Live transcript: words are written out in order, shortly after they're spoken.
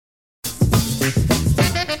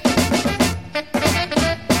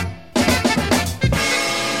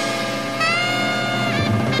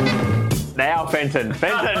Benton.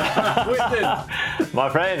 My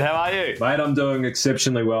friend, how are you? Mate, I'm doing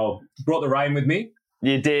exceptionally well. Brought the rain with me.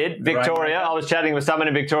 You did. Victoria. I was chatting with someone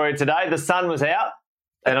in Victoria today. The sun was out,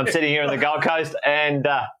 and I'm sitting here on the Gold Coast, and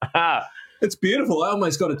it's beautiful. I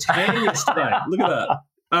almost got a tan yesterday. Look at that.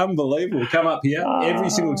 Unbelievable. Come up here. Every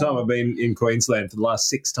single time I've been in Queensland for the last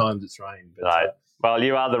 6 times it's rained. But, right. Well,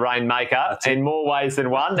 you are the rainmaker in more ways than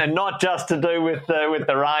one, and not just to do with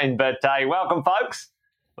the rain. But welcome, folks.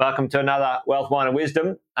 Welcome to another Wealth, Wine and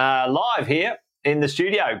Wisdom live here in the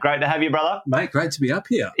studio. Great to have you, brother. Mate, great to be up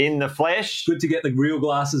here. In the flesh. Good to get the real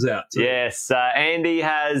glasses out too. Yes. Andy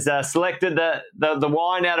has selected the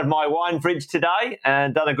wine out of my wine fridge today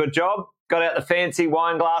and done a good job. Got out the fancy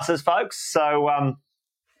wine glasses, folks. So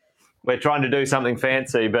we're trying to do something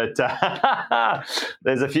fancy, but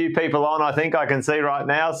there's a few people on, I think I can see right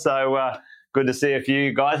now. So good to see a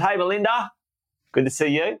few guys. Hey, Melinda. Good to see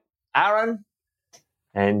you. Aaron.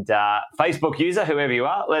 And Facebook user, whoever you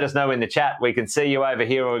are, let us know in the chat. We can see you over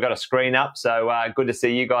here. We've got a screen up. So good to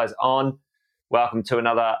see you guys on. Welcome to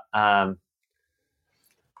another Wealth,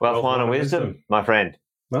 Wine and Wisdom, my friend.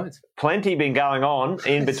 Right. Plenty been going on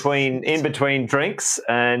in between drinks,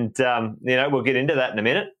 and we'll get into that in a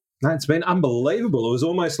minute. No, it's been unbelievable. It was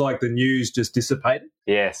almost like the news just dissipated.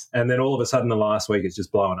 Yes. And then all of a sudden the last week it's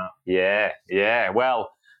just blowing up. Yeah.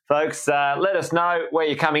 Well, folks, let us know where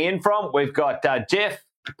you're coming in from. We've got Jeff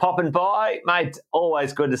popping by. Mate,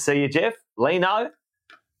 always good to see you, Jeff. Lino,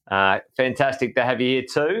 fantastic to have you here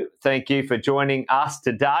too. Thank you for joining us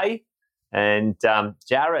today. And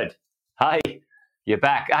Jared, hey, you're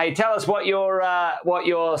back. Hey, tell us what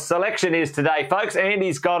your selection is today, folks.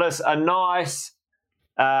 Andy's got us a nice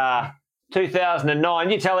 2009.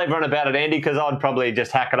 You tell everyone about it, Andy, because I'd probably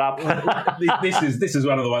just hack it up. This is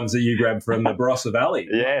one of the ones that you grabbed from the Barossa Valley.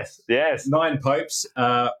 Yes. 9 Popes.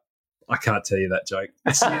 I can't tell you that joke.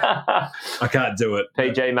 I can't do it.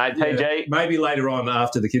 PG, mate. PG. Yeah, maybe later on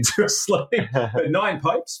after the kids are asleep. But 9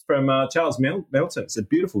 Popes from Charles Melton. It's a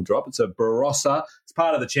beautiful drop. It's a Barossa. It's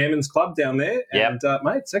part of the Chairman's Club down there. Yep. And,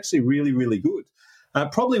 mate, it's actually really, really good.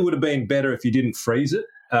 Probably would have been better if you didn't freeze it.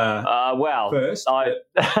 First, a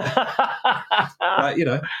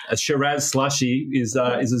Shiraz slushy is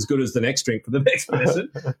as good as the next drink for the next person.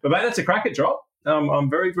 But mate, that's a cracker drop. I'm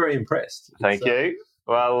very, very impressed. Thank you.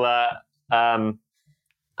 Well,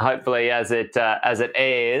 hopefully as it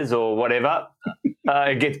airs or whatever,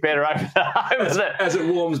 it gets better as it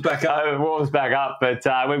warms back up. It warms back up. But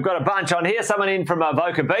we've got a bunch on here. Someone in from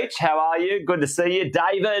Avoca Beach. How are you? Good to see you,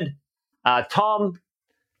 David, Tom.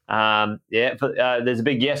 There's a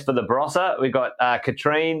big yes for the Barossa. We've got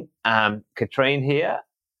Katrine here.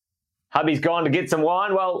 Hubby's gone to get some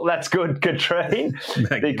wine. Well, that's good, Katrine,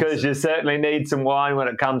 because you certainly need some wine when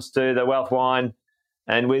it comes to the Wealth, Wine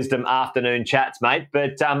and Wisdom afternoon chats, mate.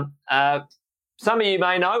 But some of you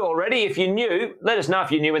may know already. If you're new, let us know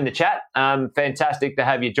if you're new in the chat. Fantastic to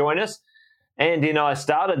have you join us. Andy and I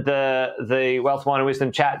started the Wealth, Wine and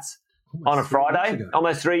Wisdom chats on a Friday,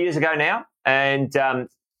 almost 3 years ago now. And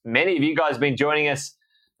many of you guys have been joining us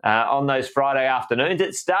on those Friday afternoons.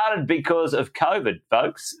 It started because of COVID,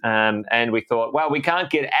 folks, and we thought, well, we can't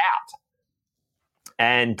get out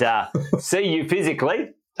and see you physically.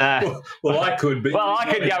 Well, I could be. Well,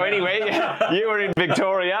 I could go anywhere. You were in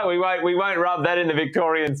Victoria. We won't rub that in the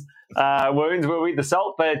Victorians' wounds. We're with the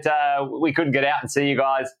salt, but we couldn't get out and see you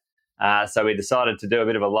guys, so we decided to do a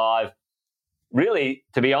bit of a live. Really,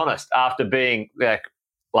 to be honest, after being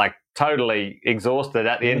like totally exhausted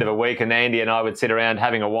at the end of a week, and Andy and I would sit around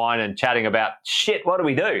having a wine and chatting about, shit, what do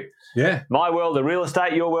we do? Yeah. My world of real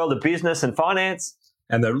estate, your world of business and finance.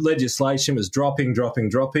 And the legislation was dropping,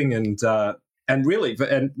 and really,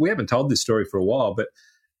 and we haven't told this story for a while, but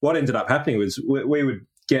what ended up happening was we would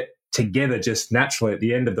get together just naturally at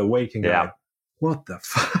the end of the week and go, what the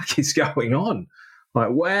fuck is going on?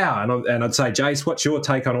 Like, wow. And I'd say, Jace, what's your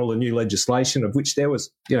take on all the new legislation, of which there was,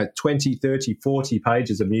 20, 30, 40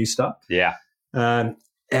 pages of new stuff. Yeah. And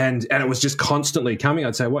it was just constantly coming.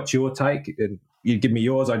 I'd say, what's your take? And you'd give me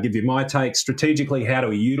yours, I'd give you my take. Strategically, how do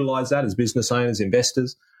we utilise that as business owners,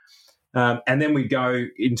 investors? And then we'd go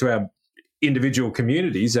into our individual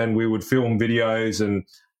communities and we would film videos,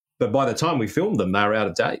 but by the time we filmed them, they were out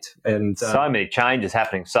of date. And so many changes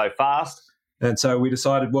happening so fast. And so we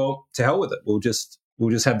decided, well, to hell with it. We'll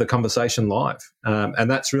just have the conversation live. And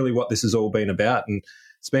that's really what this has all been about. And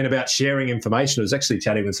it's been about sharing information. I was actually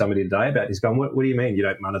chatting with somebody today about it. He's going, what do you mean you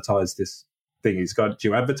don't monetize this thing? He's got, do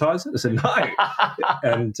you advertise it? I said, no.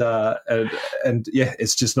 and yeah,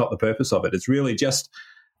 it's just not the purpose of it. It's really just,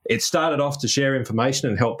 it started off to share information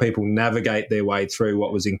and help people navigate their way through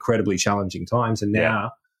what was incredibly challenging times. And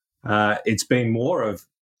now it's been more of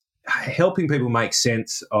helping people make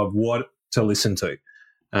sense of what to listen to,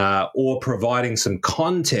 or providing some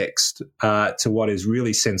context to what is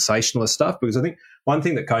really sensationalist stuff. Because I think one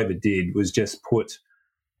thing that COVID did was just put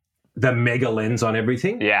the mega lens on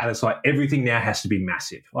everything. Yeah. And it's like everything now has to be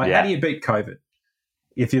massive. Like, how do you beat COVID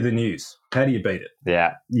if you're the news? How do you beat it?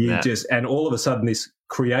 Yeah. And all of a sudden this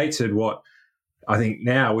created what I think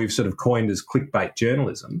now we've sort of coined as clickbait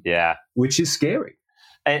journalism. Yeah. Which is scary.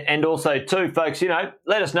 And also, too, folks,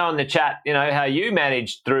 let us know in the chat, how you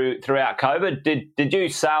managed throughout COVID. Did you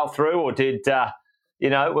sail through, or did,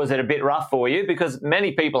 was it a bit rough for you? Because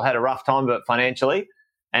many people had a rough time of it financially,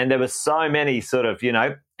 and there were so many sort of,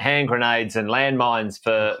 hand grenades and landmines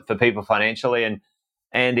for people financially. And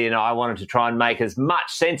Andy and I wanted to try and make as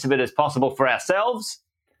much sense of it as possible for ourselves,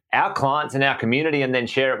 our clients and our community, and then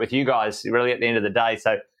share it with you guys really at the end of the day.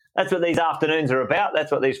 So that's what these afternoons are about.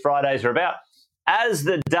 That's what these Fridays are about. As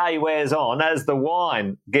the day wears on, as the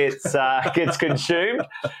wine gets consumed,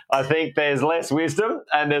 I think there's less wisdom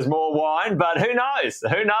and there's more wine. But who knows?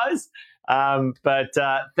 Who knows? But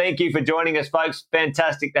thank you for joining us, folks.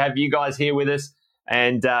 Fantastic to have you guys here with us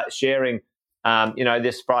and sharing,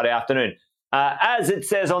 this Friday afternoon. As it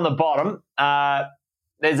says on the bottom,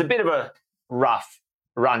 there's a bit of a rough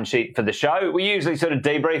run sheet for the show. We usually sort of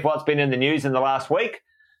debrief what's been in the news in the last week.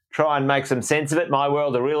 Try and make some sense of it. My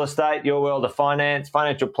world of real estate, your world of finance,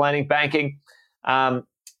 financial planning, banking, and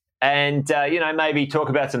maybe talk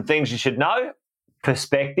about some things you should know,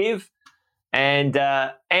 perspective, and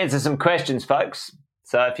answer some questions, folks.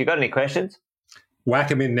 So if you've got any questions, whack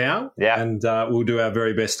them in now, and we'll do our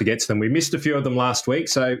very best to get to them. We missed a few of them last week,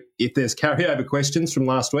 so if there's carryover questions from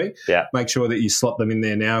last week, make sure that you slot them in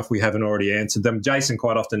there now if we haven't already answered them. Jason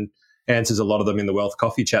quite often answers a lot of them in the Wealth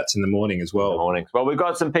Coffee Chats in the morning as well. Well, we've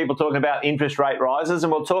got some people talking about interest rate rises,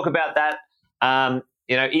 and we'll talk about that,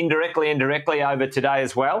 indirectly and directly over today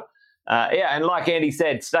as well. And like Andy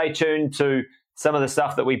said, stay tuned to some of the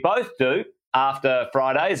stuff that we both do after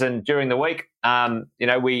Fridays and during the week.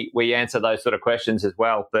 We answer those sort of questions as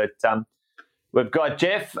well. But we've got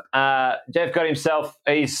Jeff. Jeff got himself,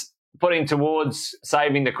 he's putting towards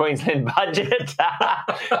saving the Queensland budget.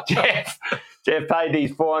 Jeff paid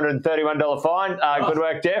his $431 fine. Good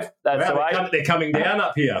work, Jeff. That's the way. They're coming down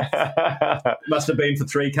up here. Must have been for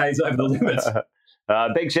 3Ks over the limits.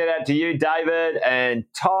 Big shout out to you, David and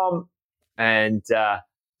Tom, and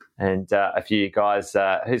a few guys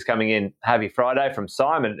who's coming in. Happy Friday from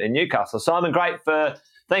Simon in Newcastle. Simon,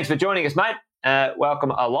 thanks for joining us, mate.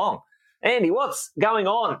 Welcome along. Andy, what's going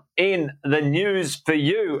on in the news for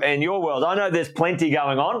you and your world? I know there's plenty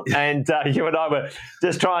going on, and you and I were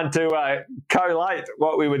just trying to collate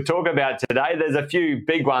what we would talk about today. There's a few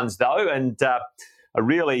big ones, though, and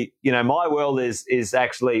really, my world is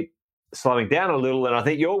actually slowing down a little, and I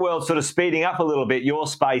think your world's sort of speeding up a little bit. Your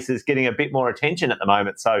space is getting a bit more attention at the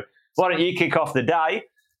moment. So why don't you kick off the day?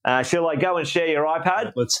 Shall I go and share your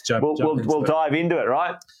iPad? Let's jump. We'll dive into it,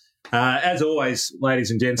 right? As always,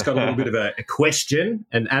 ladies and gents, got a little bit of a question,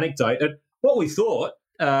 an anecdote. And what we thought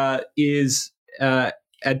is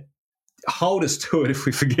hold us to it if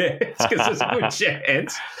we forget, because there's a good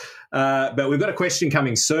chance. But we've got a question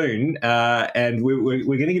coming soon, and we're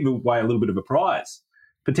going to give away a little bit of a prize,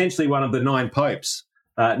 potentially one of the 9 popes,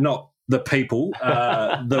 not the people,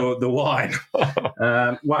 the wine.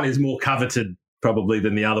 One is more coveted probably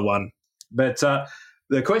than the other one. But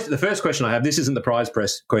the first question I have, this isn't the prize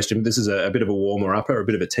press question, this is a bit of a warmer-upper, a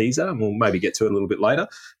bit of a teaser, and we'll maybe get to it a little bit later.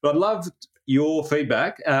 But I'd love your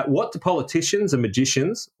feedback. What do politicians and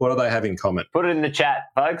magicians, what do they have in common? Put it in the chat,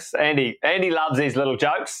 folks. Andy loves these little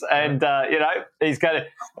jokes, and he's going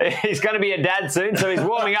to be a dad soon, so he's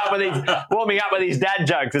warming up with his dad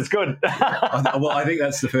jokes. It's good. Well, I think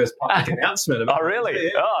that's the first public announcement. Oh, really?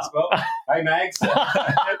 Yeah, well, hey, Mags.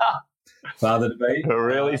 Father to be.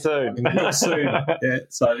 Really soon. Real soon. Yeah,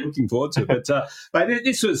 so looking forward to it. But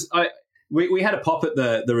this was we had a pop at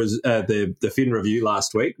the Fin Review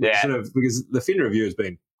last week. Yeah. Because the Fin Review has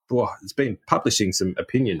been it's been publishing some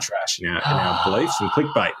opinion trash in our beliefs and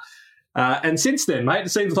clickbait. And since then, mate, it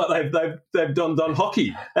seems like they've done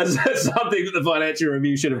hockey as something that the Financial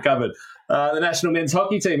Review should have covered. The national men's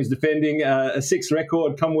hockey team is defending a 6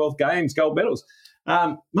 record Commonwealth Games gold medals.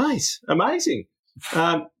 Mate, amazing.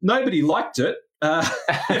 Nobody liked it.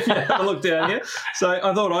 If you have a look down here. So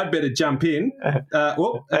I thought I'd better jump in. Hang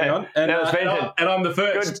on. And I'm the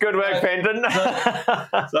first. Good work, Fenton.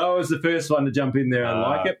 So I was the first one to jump in there and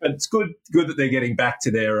like it. But it's good that they're getting back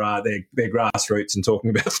to their grassroots and talking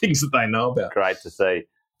about things that they know about. Great to see.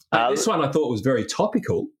 This one I thought was very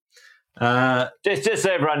topical. Just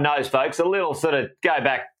so everyone knows, folks, a little sort of go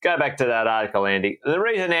back to that article, Andy. The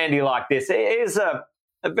reason Andy liked this is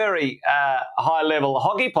a very high-level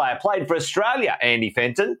hockey player, played for Australia, Andy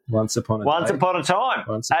Fenton. Once upon a time.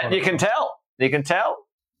 You can tell.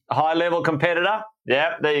 High-level competitor.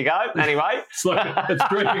 Yeah, there you go. Anyway. It's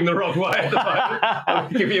dripping the wrong way at the moment. I'll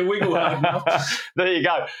give you a wiggle hard enough. There you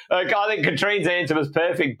go. I think Katrine's answer was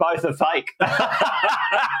perfect. Both are fake. I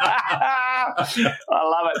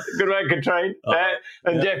love it. Good work, Katrine.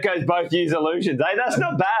 And Jeff goes, both use illusions. Hey, that's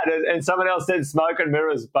not bad. And someone else said smoke and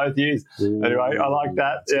mirrors, both use. Ooh, anyway, I like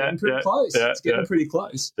that. It's getting pretty close. It's getting pretty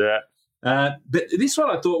close. Yeah. But this one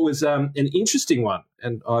I thought was an interesting one,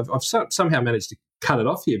 and I've somehow managed to cut it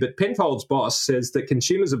off here. But Penfolds boss says that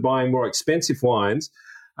consumers are buying more expensive wines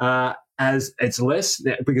as it's less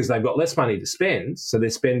because they've got less money to spend, so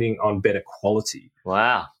they're spending on better quality.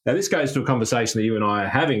 Wow. Now, this goes to a conversation that you and I are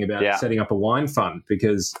having about setting up a wine fund,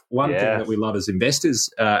 because one thing that we love as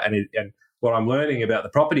investors and what I'm learning about the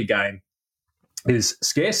property game is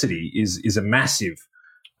scarcity is a massive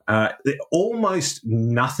almost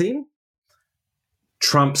nothing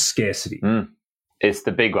trumps scarcity. It's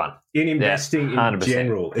the big one. In investing in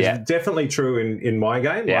general. It's definitely true in my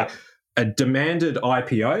game. Yeah. Like a demanded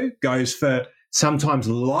IPO goes for sometimes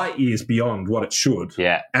light years beyond what it should.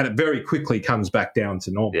 Yeah. And it very quickly comes back down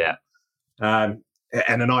to normal. Yeah. And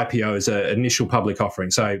an IPO is an initial public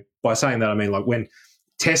offering. So by saying that, I mean like when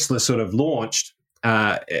Tesla sort of launched,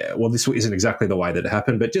 well, this isn't exactly the way that it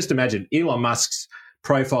happened, but just imagine Elon Musk's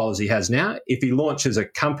profile as he has now. If he launches a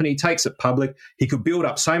company, takes it public, he could build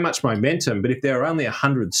up so much momentum. But if there are only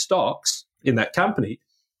 100 stocks in that company,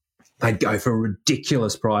 they'd go for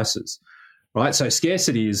ridiculous prices, right? So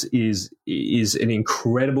scarcity is an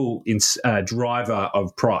incredible driver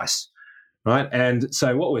of price, right? And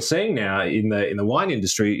so what we're seeing now in the wine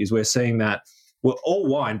industry is we're seeing that all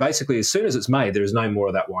wine, basically, as soon as it's made, there is no more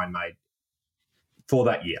of that wine made for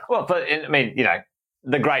that year. Well, but I mean,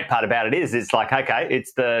 the great part about it is it's like, okay,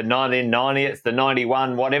 it's the 1990, it's the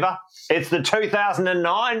 91, whatever. It's the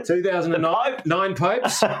 2009. 9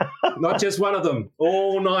 popes. Not just one of them.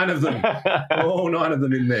 All 9 of them. All 9 of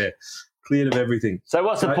them in there. Cleared of everything. So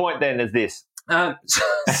what's the point then is this?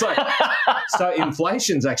 So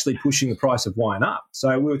inflation's actually pushing the price of wine up.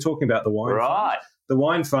 So we were talking about the wine fund. The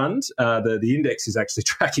wine fund, the index is actually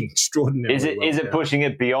tracking extraordinarily. Is it pushing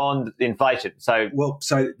it beyond inflation?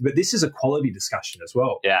 But this is a quality discussion as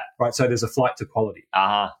well. Yeah. Right. So there's a flight to quality.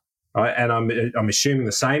 Right, and I'm assuming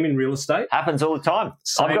the same in real estate. Happens all the time.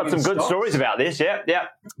 I've got some good stories about this. Yeah.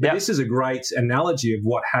 But this is a great analogy of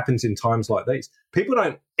what happens in times like these. People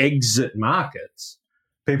don't exit markets.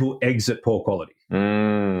 People exit poor quality.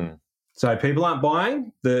 So people aren't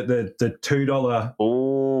buying the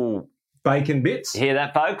 $2 bacon bits. Hear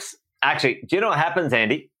that, folks? Actually, do you know what happens,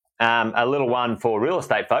 Andy? A little one for real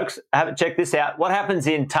estate folks. Check this out. What happens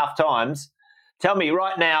in tough times? Tell me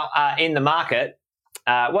right now in the market,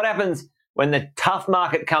 what happens when the tough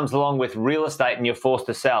market comes along with real estate and you're forced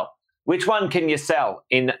to sell? Which one can you sell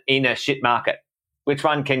in a shit market? Which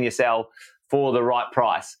one can you sell for the right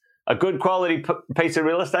price? A good quality piece of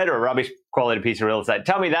real estate or a rubbish quality piece of real estate?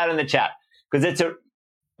 Tell me that in the chat. Because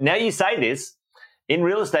now you say this, in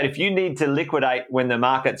real estate, if you need to liquidate when the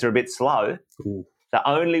markets are a bit slow, the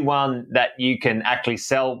only one that you can actually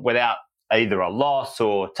sell without either a loss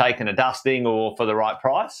or taking a dusting or for the right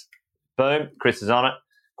price, boom, Chris is on it.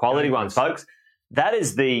 Quality ones, folks. That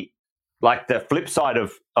is the flip side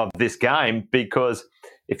of this game, because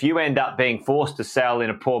if you end up being forced to sell in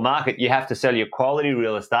a poor market, you have to sell your quality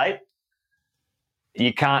real estate.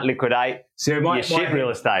 You can't liquidate your shit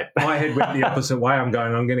real estate. My head went the opposite way. I'm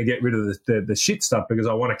going to get rid of the shit stuff because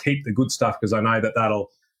I want to keep the good stuff because I know that that'll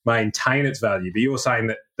maintain its value. But you're saying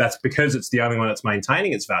that that's because it's the only one that's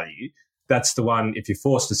maintaining its value. That's the one, if you're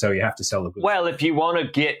forced to sell, you have to sell the good. Well, if you want to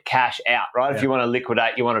get cash out, right? Yeah. If you want to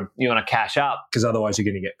liquidate, you want to cash up. Because otherwise you're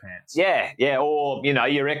going to get pants. Yeah. Or,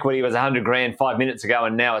 your equity was 100 grand 5 minutes ago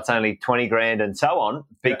and now it's only 20 grand and so on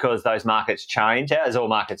because those markets change, as all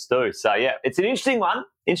markets do. So, yeah, it's an interesting one.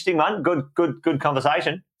 Good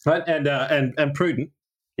conversation. Right, and prudent.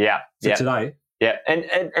 Yeah. For today. Yeah, and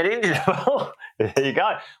well, there you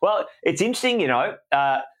go. Well, it's interesting,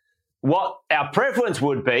 what our preference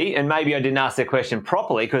would be, and maybe I didn't ask the question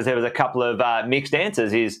properly because there was a couple of mixed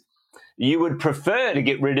answers, is you would prefer to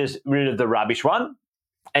get rid of the rubbish one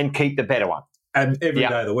and keep the better one. And every day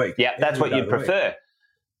of the week. Yeah, that's what you'd prefer.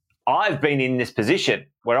 I've been in this position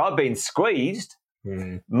where I've been squeezed.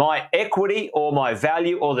 My equity or my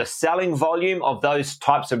value or the selling volume of those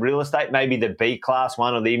types of real estate, maybe the B class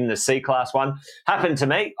one or even the C class one, happened to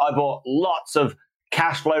me. I bought lots of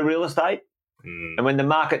cash flow real estate. And when the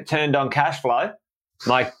market turned on cash flow,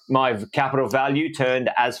 my capital value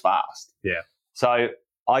turned as fast. Yeah. So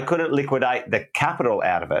I couldn't liquidate the capital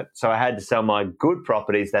out of it, so I had to sell my good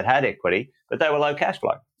properties that had equity, but they were low cash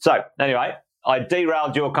flow. So anyway, I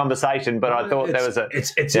derailed your conversation, but I thought there was a...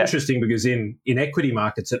 It's interesting because in equity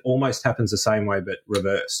markets, it almost happens the same way but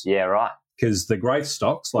reverse. Yeah, right. Because the growth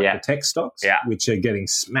stocks, like the tech stocks, which are getting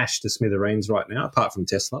smashed to smithereens right now, apart from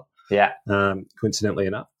Tesla, coincidentally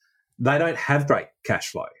enough, they don't have great cash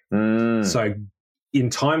flow. So in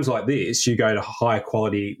times like this, you go to higher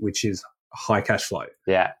quality, which is high cash flow.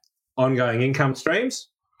 Yeah. Ongoing income streams,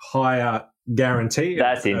 higher guarantee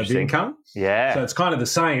of income. Yeah. So it's kind of the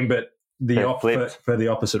same, but for the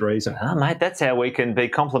opposite reason. Oh, mate, that's how we can be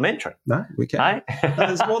complementary. No, we can. Hey?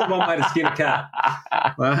 There's more than one way to skin a cat.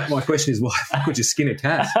 My question is, why would you skin a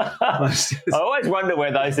cat? I always wonder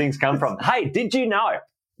where those things come from. Hey, did you know?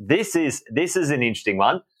 This is an interesting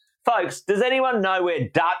one. Folks, does anyone know where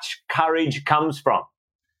Dutch courage comes from?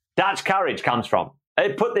 Dutch courage comes from.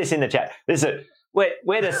 Put this in the chat.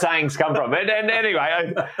 Where do sayings come from? And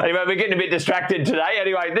anyway, we're getting a bit distracted today.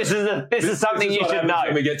 Anyway, this is something you should know.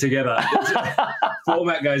 When we get together,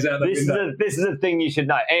 format goes out the window. This is a thing you should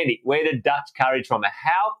know. Andy, where did Dutch courage from?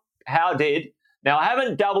 How did? Now I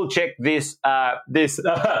haven't double checked this data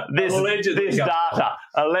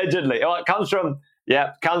allegedly. Oh, it comes from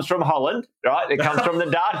Holland, right? It comes from the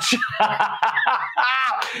Dutch.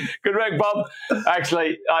 Good work, Bob.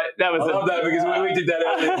 Actually, that was... I love that because when we did that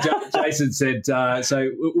earlier, Jason said, so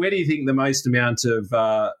where do you think the most amount of...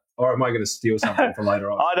 or am I going to steal something from later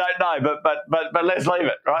on? I don't know, but let's leave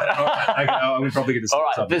it, right? All right, okay, we're probably going to steal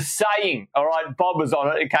something. The saying, all right, Bob was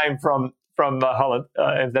on it. It came from Holland.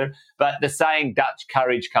 But the saying Dutch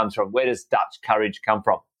courage comes from. Where does Dutch courage come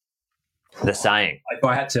from? The saying. If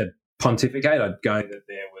I had to pontificate, I'd go that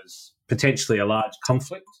there was potentially a large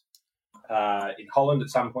conflict in Holland at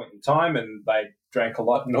some point in time, and they drank a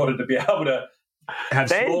lot in order to be able to have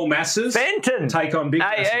small masses take on big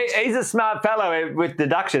masses. He's a smart fellow with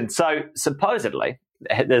deduction. So supposedly,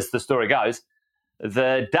 as the story goes,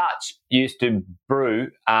 the Dutch used to brew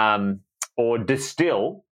or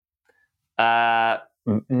distill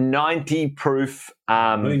 90 proof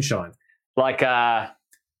moonshine, like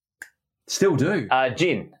still do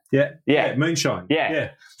gin. Yeah, moonshine.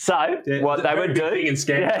 Yeah. So what they would do in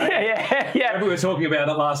Scandinavia. Yeah. We were talking about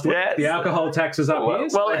it last week. The alcohol taxes up here,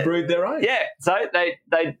 so they brewed their own. Yeah. So they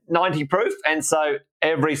 90 proof, and so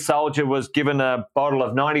every soldier was given a bottle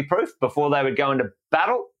of 90 proof before they would go into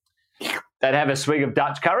battle. They'd have a swig of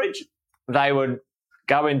Dutch courage. They would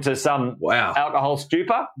go into some alcohol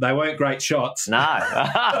stupor. They weren't great shots. No.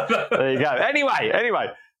 There you go.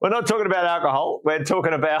 Anyway, we're not talking about alcohol. We're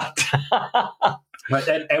talking about...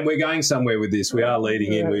 And we're going somewhere with this. We are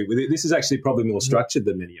leading in. This is actually probably more structured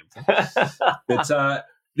than many of them. But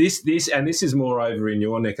this is more over in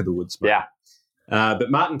your neck of the woods. Mate. Yeah.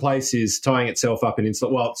 But Martin Place is tying itself up in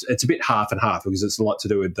well, it's a bit half and half because it's a lot to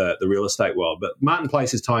do with the real estate world. But Martin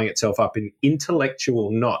Place is tying itself up in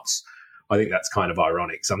intellectual knots. I think that's kind of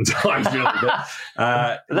ironic sometimes, really.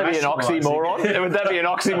 But, would that be an oxymoron? Would that be an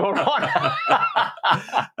oxymoron?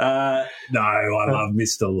 No, I love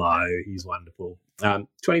Mr. Lowe. He's wonderful.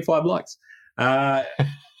 25 likes.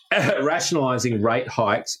 Rationalising rate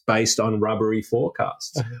hikes based on rubbery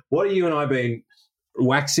forecasts. What have you and I been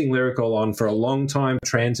waxing lyrical on for a long time?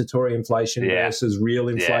 Transitory inflation versus real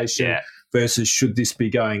inflation versus should this be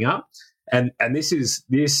going up? And this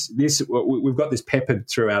we've got this peppered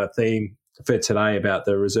throughout a theme for today about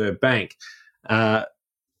the Reserve Bank.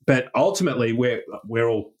 But ultimately, we're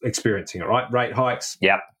all experiencing it, right? Rate hikes.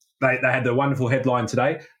 Yep. They had the wonderful headline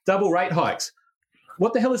today, double rate hikes.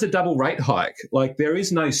 What the hell is a double rate hike? Like, there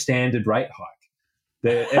is no standard rate hike.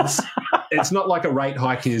 It's not like a rate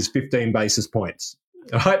hike is 15 basis points,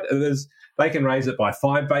 right? They can raise it by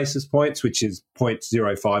 5 basis points, which is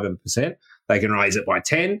 0.05%. They can raise it by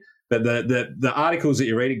 10. But the articles that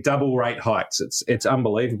you're reading, double rate hikes, it's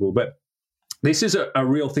unbelievable. But this is a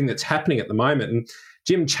real thing that's happening at the moment. And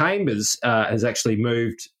Jim Chambers has actually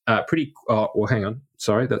moved pretty... Oh, well, hang on.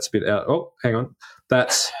 Sorry, that's a bit out. Oh, hang on.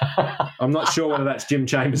 I'm not sure whether that's Jim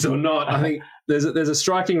Chambers or not. I think there's a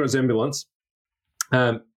striking resemblance.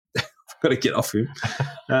 I've got to get off him.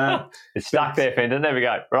 It's stuck there, Fenton. There we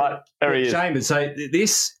go. Right, there he is. Chambers. So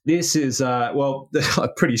this is, well,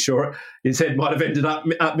 I'm pretty sure his head might have ended up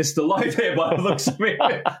Mr. Lowe there by the looks of it.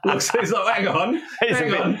 He's like, hang on,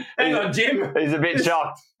 Jim. He's a bit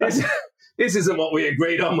shocked. This isn't what we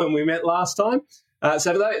agreed on when we met last time.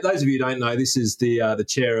 So for those of you who don't know, this is the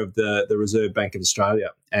chair of the Reserve Bank of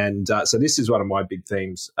Australia. And so this is one of my big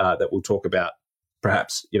themes that we'll talk about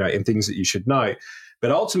perhaps, in things that you should know.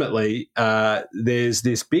 But ultimately, there's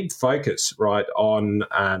this big focus, right, on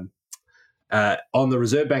the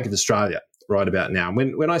Reserve Bank of Australia, right about now.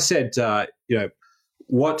 When I said,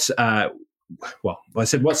 what's the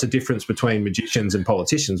difference between magicians and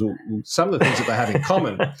politicians? Well, some of the things that they have in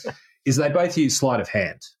common is they both use sleight of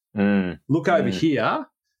hand. Look over here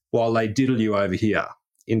while they diddle you over here,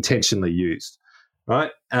 intentionally used,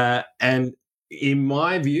 right? And in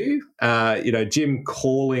my view, Jim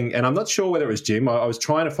calling, and I'm not sure whether it was Jim. I was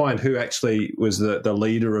trying to find who actually was the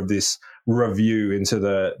leader of this review into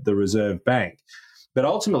the Reserve Bank. But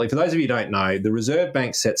ultimately, for those of you who don't know, the Reserve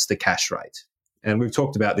Bank sets the cash rate. And we've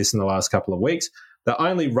talked about this in the last couple of weeks. The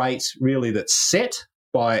only rate really that's set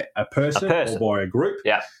by a person. Or by a group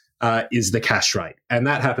is the cash rate. And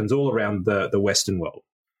that happens all around the Western world.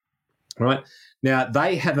 Right? Now,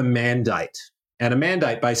 they have a mandate. And a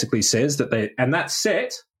mandate basically says that and that's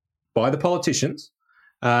set by the politicians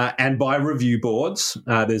and by review boards.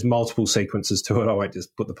 There's multiple sequences to it. I won't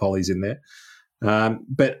just put the pollies in there.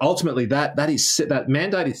 But ultimately, that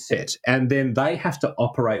mandate is set, and then they have to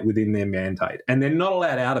operate within their mandate, and they're not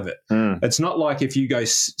allowed out of it. It's not like if you go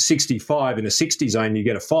 65 in a 60 zone, you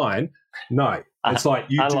get a fine. No, it's like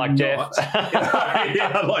you unlike do Jeff.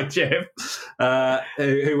 not. Unlike Jeff,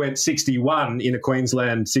 who went 61 in a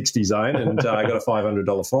Queensland 60 zone and got a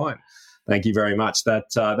 $500 fine. Thank you very much.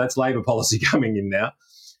 That's Labor policy coming in now,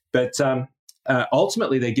 but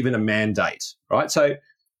ultimately they're given a mandate, right? So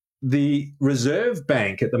the Reserve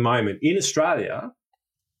Bank at the moment in Australia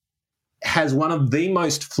has one of the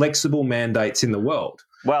most flexible mandates in the world.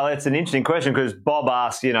 Well, it's an interesting question because Bob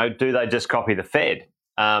asked, do they just copy the Fed?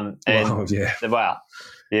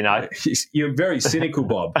 You're very cynical,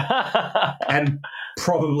 Bob, and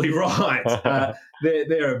probably right.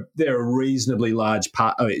 They're a reasonably large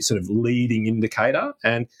part, sort of leading indicator,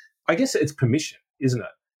 and I guess it's permission, isn't it?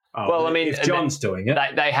 If John's doing it,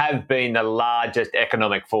 they have been the largest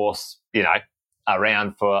economic force,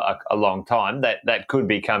 around for a long time. That could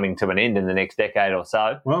be coming to an end in the next decade or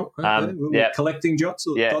so. Well, we're collecting dots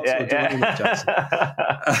or doing Jason.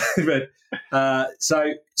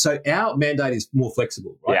 So our mandate is more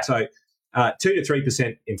flexible, right? Yeah. So 2 to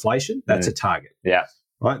 3% inflation, that's a target. Yeah.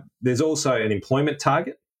 Right. There's also an employment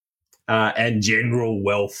target and general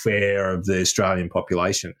welfare of the Australian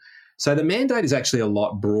population. So the mandate is actually a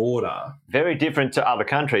lot broader. Very different to other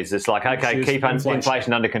countries. It's like, okay, keep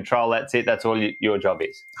inflation under control. That's it. That's all your job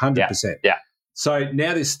is. 100%. Yeah. So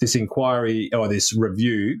now this inquiry or this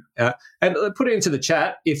review, and put it into the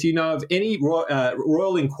chat if you know of any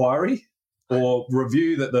royal inquiry or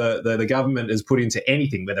review that the government has put into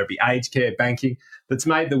anything, whether it be aged care, banking, that's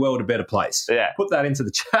made the world a better place. Yeah. Put that into the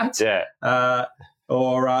chat. Yeah.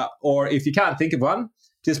 Or if you can't think of one,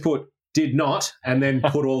 just put did not, and then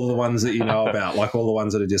put all the ones that you know about, like all the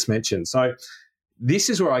ones that I just mentioned. So this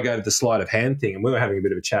is where I go to the sleight of hand thing, and we were having a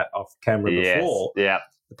bit of a chat off camera before. Yeah.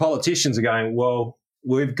 The politicians are going, well,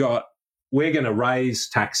 we're going to raise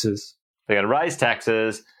taxes. They're going to raise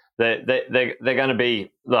taxes. They're going to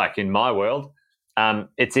be, like in my world,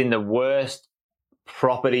 it's in the worst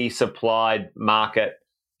property supplied market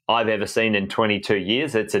I've ever seen in 22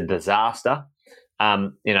 years. It's a disaster.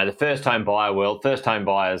 The first home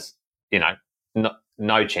buyers,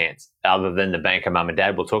 no chance other than the bank of mum and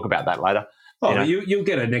dad. We'll talk about that later. Oh, you'll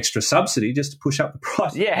get an extra subsidy just to push up the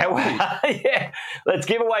price. Yeah, yeah. Let's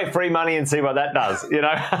give away free money and see what that does.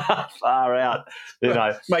 Far out.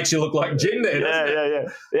 Makes you look like Jim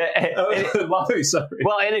there. Yeah. Low, sorry.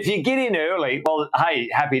 Well, and if you get in early, well, hey,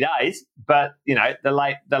 happy days. But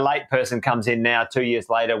the late person comes in now 2 years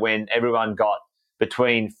later when everyone got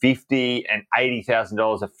between $50,000 and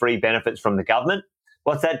 $80,000 of free benefits from the government.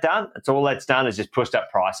 What's that done? All that's done is just pushed up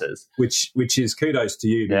prices. Which is kudos to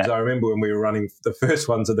you, because I remember when we were running the first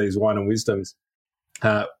ones of these Wine and Wisdoms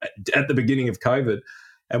at the beginning of COVID,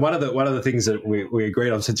 and one of the things that we agreed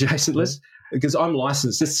on, said, Jason, because I'm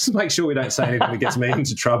licensed, just to make sure we don't say anything that gets me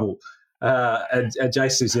into trouble. And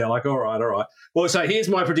Jason's there like, all right. Well, so here's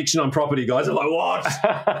my prediction on property, guys. I'm like,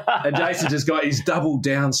 what? And Jason he's doubled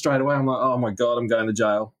down straight away. I'm like, oh my God, I'm going to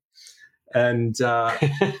jail. And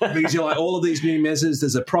because you're like, all of these new measures,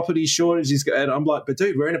 there's a property shortage. And I'm like, but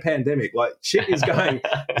dude, we're in a pandemic. Like, shit is going.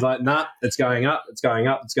 It's like, nah, it's going up. It's going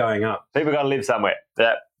up. It's going up. People got to live somewhere.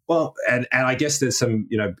 Yeah. Well, and I guess there's some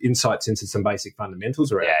insights into some basic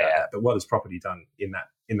fundamentals around that. But what has property done in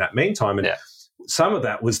that meantime? And some of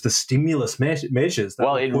that was the stimulus measures.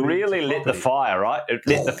 Well, it really lit the fire, right? It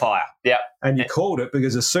lit the fire. Yeah. And you called it,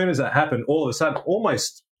 because as soon as that happened, all of a sudden,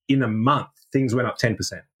 almost in a month, things went up 10%.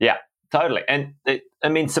 Yeah. Totally. And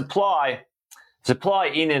supply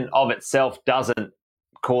in and of itself doesn't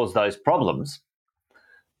cause those problems.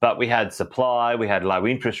 But we had supply, we had low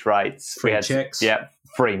interest rates. Free checks. Yeah,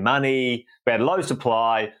 free money. We had low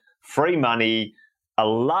supply, free money, a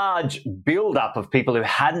large build-up of people who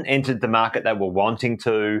hadn't entered the market that were wanting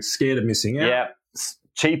to. Scared of missing out. Yeah,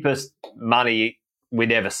 cheapest money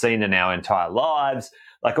we'd ever seen in our entire lives.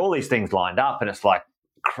 Like all these things lined up, and it's like,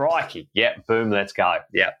 crikey, yeah, boom, let's go.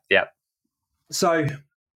 Yeah. So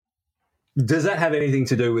does that have anything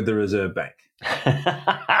to do with the Reserve Bank?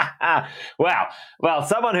 Well,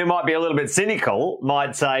 someone who might be a little bit cynical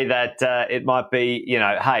might say that it might be,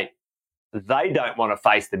 hey, they don't want to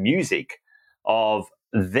face the music of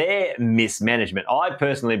their mismanagement. I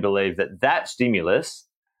personally believe that stimulus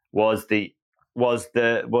was the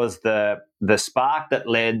spark that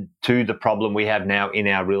led to the problem we have now in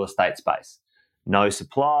our real estate space. No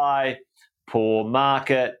supply, poor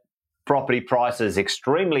market, property prices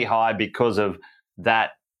extremely high because of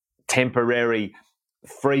that temporary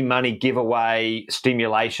free money giveaway,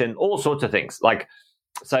 stimulation, all sorts of things.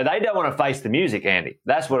 So they don't want to face the music, Andy.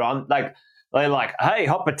 That's what I'm like. They're like, hey,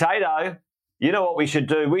 hot potato, you know what we should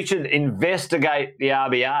do? We should investigate the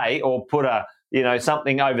RBA or put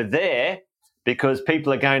something over there, because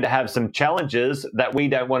people are going to have some challenges that we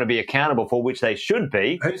don't want to be accountable for, which they should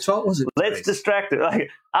be. Whose fault was it? Let's distract it.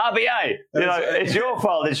 Like, RBA, it's your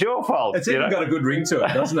fault. It's your fault. It's even got a good ring to it,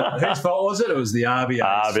 doesn't it? Whose fault was it? It was the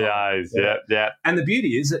RBA's. RBA's, yeah. And the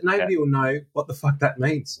beauty is that nobody will know what the fuck that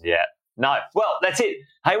means. Yeah. No. Well, that's it.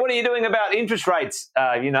 Hey, what are you doing about interest rates?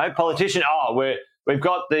 Politician. Oh, we've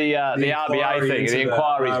got the RBA thing. The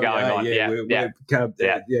inquiry's going on. Yeah.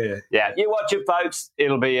 You watch it, folks.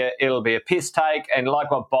 It'll be a piss take. And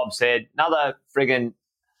like what Bob said, another friggin'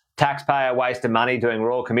 taxpayer waste of money doing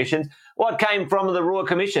Royal Commissions. What came from the Royal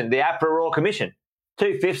Commission, the APRA Royal Commission?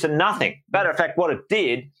 2/5 and nothing. Matter of fact, what it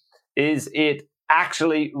did is it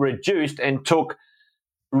actually reduced and took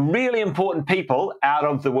really important people out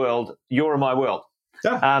of the world, your and my world.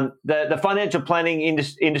 Yeah. The financial planning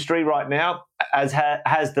industry right now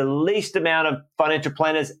has the least amount of financial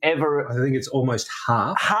planners ever. I think it's almost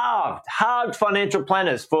halved financial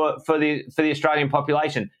planners for the Australian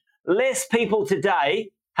population. Less people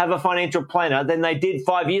today have a financial planner than they did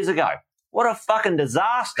 5 years ago. What a fucking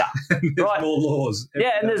disaster! There's more laws.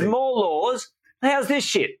 And there's more laws. How's this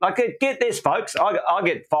shit? Like, get this, folks. I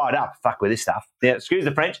get fired up. Fuck with this stuff. Yeah, excuse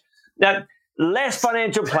the French. Now, less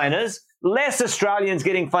financial planners, less Australians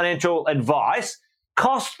getting financial advice,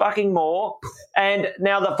 costs fucking more, and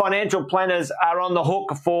now the financial planners are on the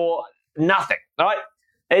hook for nothing, right?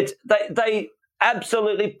 They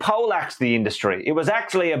absolutely poleaxed the industry. It was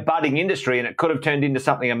actually a budding industry, and it could have turned into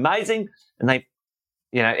something amazing, and they,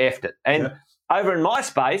 effed it. And over in my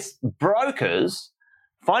space,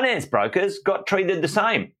 finance brokers got treated the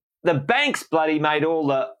same. The banks bloody made all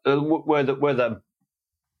were the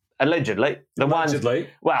allegedly the ones.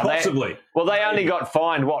 Well, possibly. They only got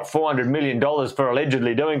fined $400 million for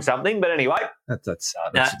allegedly doing something. But anyway, that's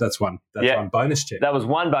one bonus check. That was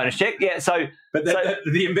one bonus check. Yeah. But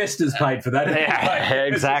the investors paid for that. Yeah,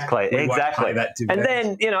 exactly. And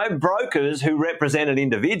then brokers who represent an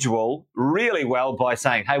individual really well by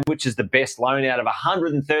saying, hey, which is the best loan out of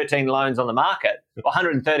 113 loans on the market,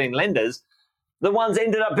 113 lenders, the ones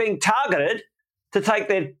ended up being targeted to take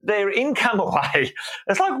their income away.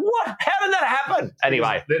 It's like, what? How did that happen?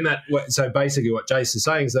 Anyway. So basically what Jace is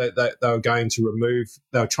saying is that they were trying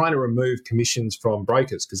to remove commissions from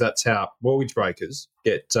brokers, because that's how mortgage brokers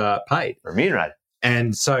get paid. Remunerated.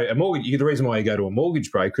 And so the reason why you go to a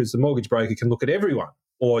mortgage broker is the mortgage broker can look at everyone,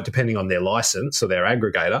 or depending on their license or their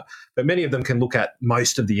aggregator, but many of them can look at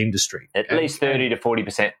most of the industry. At least 30 to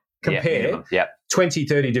 40%. Compare 20,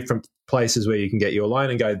 30 different places where you can get your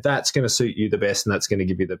loan and go, that's going to suit you the best and that's going to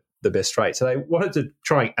give you the best rate. So they wanted to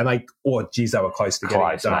try, and they were close to getting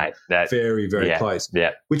it done. Mate. Very, very close.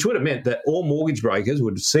 Yeah. Which would have meant that all mortgage brokers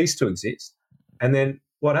would cease to exist. And then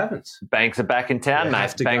what happens? Banks are back in town,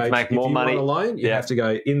 mate. Banks make more money. If you want a loan, you have to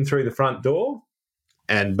go in through the front door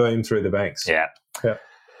and boom through the banks. Yeah.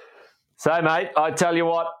 So, mate, I tell you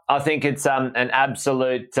what, I think it's an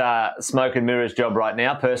absolute smoke and mirrors job right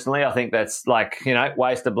now, personally. I think that's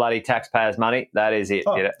waste of bloody taxpayers' money. That is it.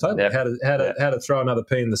 Totally. How to throw another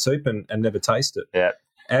pea in the soup and never taste it. Yeah.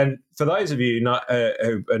 And for those of you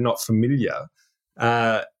who are not familiar,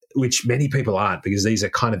 which many people aren't, because these are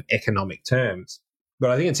kind of economic terms,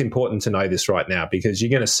 but I think it's important to know this right now, because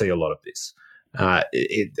you're going to see a lot of this. At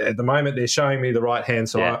the moment, they're showing me the left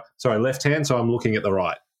hand, so I'm looking at the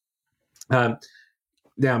right.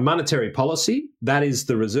 Now, monetary policy, that is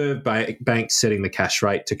the Reserve Bank setting the cash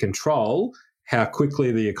rate to control how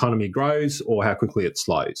quickly the economy grows or how quickly it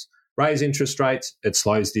slows. Raise interest rates, it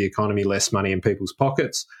slows the economy, less money in people's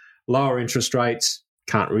pockets. Lower interest rates,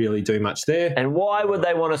 can't really do much there. And why would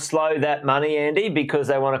they want to slow that money, Andy? Because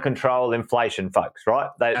they want to control inflation, folks, right?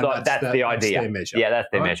 That's the idea. That's their measure. Yeah, that's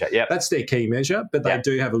their measure. Yeah, that's their key measure, but they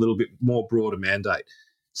do have a little bit more broader mandate.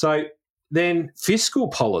 So then fiscal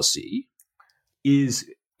policy is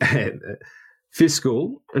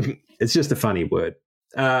fiscal. It's just a funny word.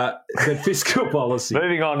 But fiscal policy.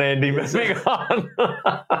 Moving on, Andy. Moving on.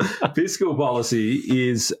 Fiscal policy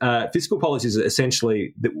is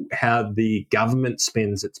essentially how the government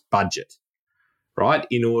spends its budget, right,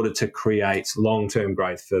 in order to create long-term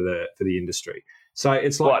growth for the industry. So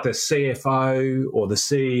it's like the CFO or the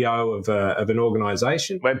CEO of an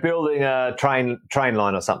organisation. We're building a train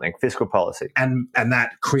line or something. Fiscal policy, and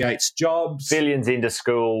that creates jobs, billions into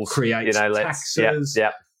schools, creates taxes.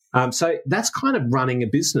 Yeah. So that's kind of running a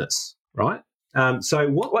business, right? So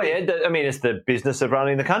what? Well, yeah. I mean, it's the business of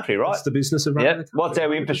running the country, right? It's the business of running the country. What's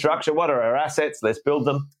our infrastructure? What are our assets? Let's build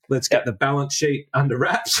them. Let's get the balance sheet under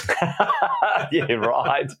wraps. Yeah,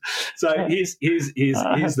 right. So here's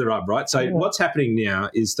the rub, right? So what's happening now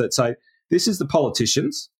is that this is the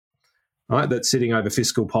politicians, right? That's sitting over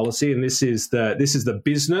fiscal policy, and this is the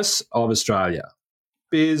business of Australia,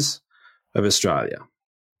 biz of Australia.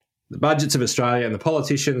 The budgets of Australia and the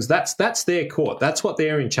politicians, that's their court. That's what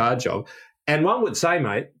they're in charge of. And one would say,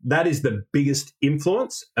 mate, that is the biggest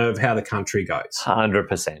influence of how the country goes.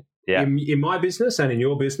 100%. Yeah. In my business and in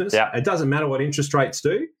your business, it doesn't matter what interest rates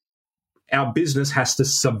do. Our business has to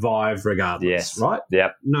survive regardless, right?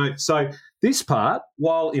 Yeah. No, so this part,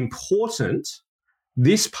 while important,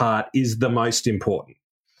 this part is the most important.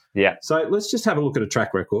 Yeah. So let's just have a look at a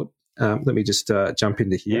track record. Let me just jump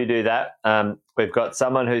into here. You do that. We've got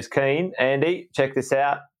someone who's keen. Andy, check this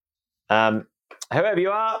out. Whoever you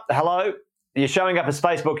are, hello. You're showing up as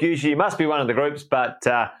Facebook user. You must be one of the groups, but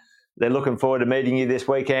they're looking forward to meeting you this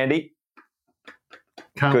week, Andy.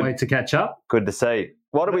 Can't wait to catch up. Good to see you.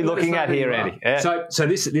 What are we looking at here, Andy? Yeah. So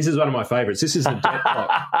this is one of my favourites. This is the debt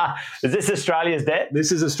clock. Is this Australia's debt?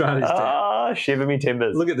 This is Australia's debt. Oh, shiver me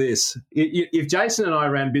timbers. Look at this. If Jason and I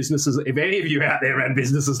ran businesses, if any of you out there ran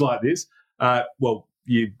businesses like this, well,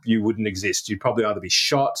 you wouldn't exist. You'd probably either be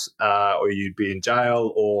shot or you'd be in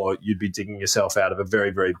jail or you'd be digging yourself out of a very,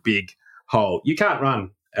 very big hole. You can't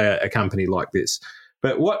run a company like this.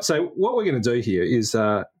 But what we're going to do here is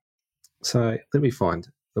let me find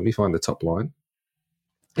the top line.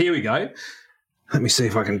 Here we go. Let me see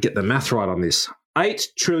if I can get the math right on this.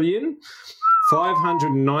 44 million.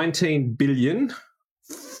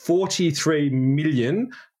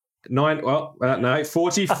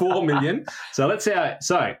 So let's see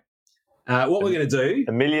what we're going to do.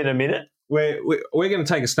 $1 million a minute? We're going to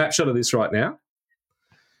take a snapshot of this right now.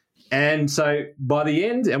 And so by the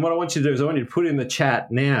end, and what I want you to do is I want you to put in the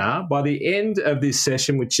chat now, by the end of this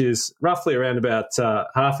session, which is roughly around about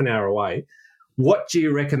half an hour away, what do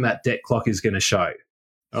you reckon that debt clock is going to show?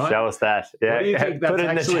 Right? Show us that. Yeah. What do you think that's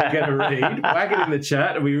actually going to read? Whack it in the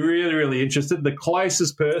chat. And we're really, really interested. The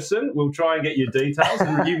closest person, we'll try and get your details.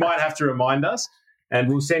 And you might have to remind us. And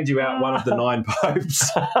we'll send you out one of the 9 popes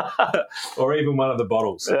or even one of the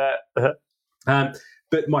bottles.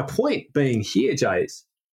 But my point being here, Jace,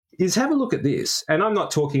 is have a look at this. And I'm not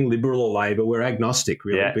talking Liberal or Labor. We're agnostic,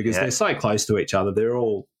 really, because they're so close to each other. They're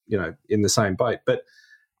all, in the same boat. But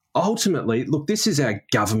ultimately, look, this is our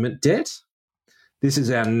government debt. This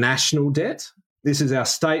is our national debt. This is our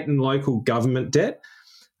state and local government debt.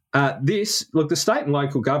 The state and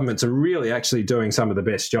local governments are really actually doing some of the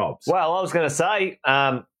best jobs. Well, I was going to say,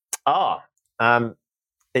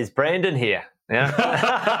 is Brandon here? Yeah.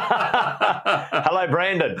 Hello,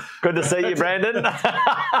 Brandon. Good to see you, Brandon.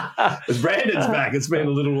 Brandon's back. It's been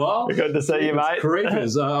a little while. Good to see you, mate.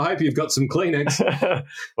 Creepers. I hope you've got some Kleenex.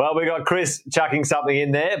 Well, we got Chris chucking something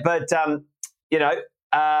in there, but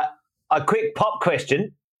a quick pop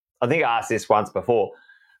question. I think I asked this once before.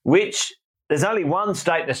 There's only one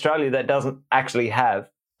state in Australia that doesn't actually have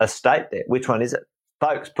a state there. Which one is it,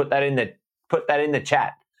 folks? Put that in the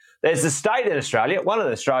chat. There's a state in Australia, one of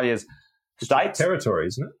Australia's states. Territory,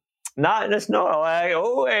 isn't it? No, it's not.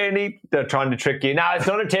 Oh, Andy, they're trying to trick you. No, it's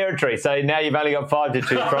not a territory. So now you've only got 5 to choose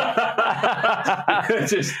from.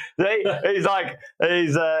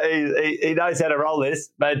 He knows how to roll this.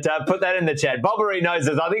 But put that in the chat. Bobbery knows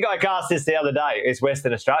this. I think I cast this the other day. It's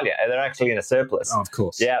Western Australia, and they're actually in a surplus. Oh, of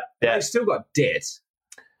course. Yeah. They've still got debt.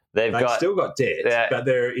 They've still got debt, but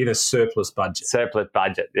they're in a surplus budget. Surplus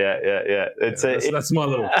budget, yeah. That's my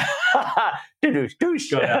little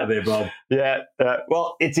got out of there, Bob. Yeah.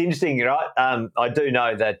 Well, it's interesting, right? I do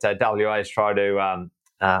know that WA is trying to,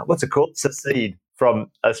 what's it called? Secede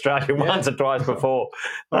from Australia once or twice before.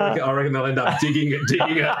 I reckon they'll end up digging a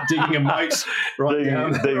moat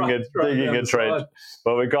digging a trench.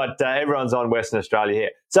 Well, we've got everyone's on Western Australia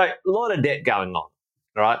here, so a lot of debt going on,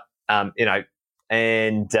 right? The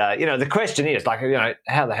question is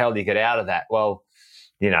how the hell do you get out of that? Well,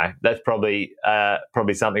 that's probably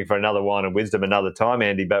something for another wine and wisdom another time,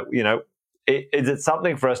 Andy. But is it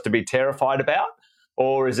something for us to be terrified about,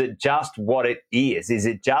 or is it just what it is? Is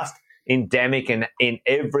it just endemic in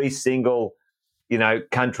every single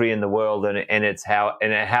country in the world, and it's how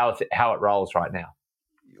it rolls right now?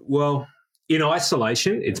 Well, in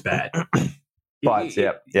isolation, it's bad. But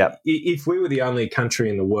if we were the only country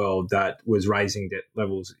in the world that was raising debt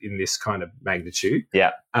levels in this kind of magnitude,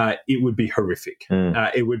 it would be horrific.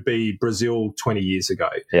 It would be Brazil 20 years ago.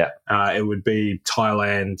 It would be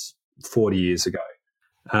Thailand 40 years ago.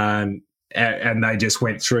 And they just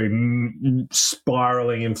went through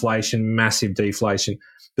spiraling inflation, massive deflation.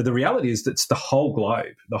 But the reality is that it's the whole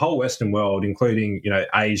globe, the whole Western world, including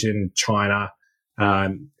Asian, China.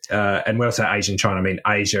 And when I say Asian, China, I mean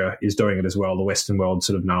Asia is doing it as well. The Western world,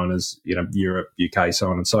 sort of known as Europe, UK, so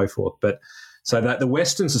on and so forth. But so that the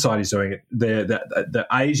Western society is doing it, the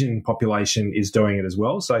Asian population is doing it as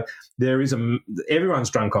well. So there is everyone's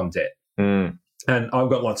drunk on debt, and I've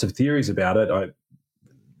got lots of theories about it. I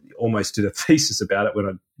almost did a thesis about it when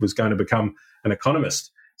I was going to become an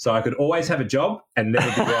economist. So I could always have a job and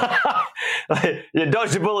never be wrong. You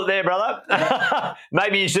dodged a bullet there, brother.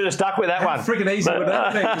 Maybe you should have stuck with that one. Freaking easy would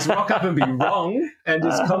that be? Just rock up and be wrong and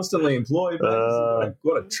just constantly employed.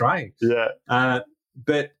 What a train. Yeah.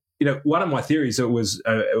 But one of my theories, it was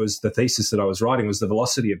the thesis that I was writing, was the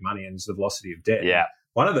velocity of money and the velocity of debt. Yeah.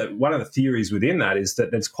 One of the theories within that is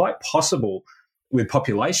that it's quite possible with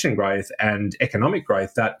population growth and economic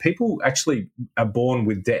growth that people actually are born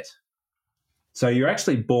with debt. So you're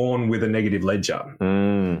actually born with a negative ledger,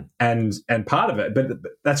 and part of it, but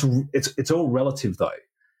it's all relative though,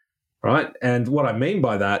 right? And what I mean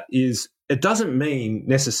by that is it doesn't mean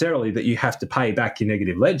necessarily that you have to pay back your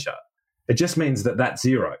negative ledger. It just means that that's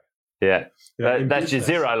zero. Yeah, that's your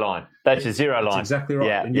zero line. That's your zero line. That's exactly right.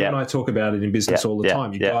 Yeah, and you and I talk about it in business all the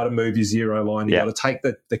time. You've got to move your zero line. You've got to take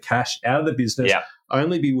the cash out of the business.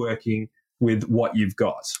 Only be working with what you've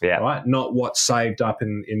got, right? Not what's saved up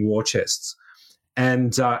in war chests.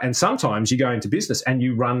 And sometimes you go into business and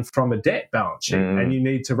you run from a debt balance sheet, and you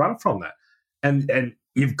need to run from that. And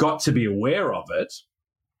you've got to be aware of it.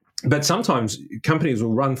 But sometimes companies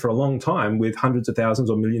will run for a long time with hundreds of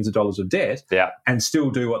thousands or millions of dollars of debt and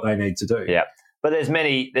still do what they need to do. Yeah. But there's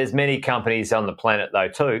many companies on the planet, though,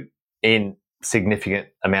 too, in significant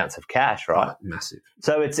amounts of cash, right? Massive.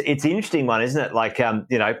 So it's an interesting one, isn't it? Like, and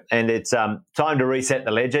it's time to reset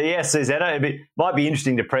the ledger. Yes, Susanna, might be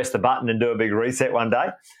interesting to press the button and do a big reset one day.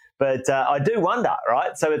 But I do wonder,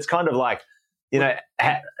 right? So it's kind of like,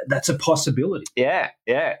 that's a possibility. Yeah.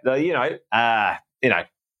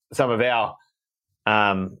 Some of our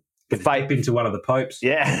faith into one of the popes.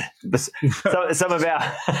 Yeah. Some of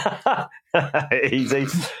our easy.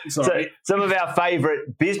 Sorry. Some of our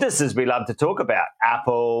favourite businesses we love to talk about: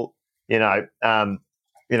 Apple,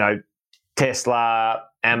 Tesla,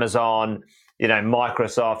 Amazon,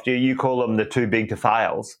 Microsoft. You call them the too big to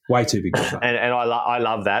fails. Way too big to fail. And I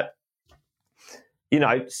love that.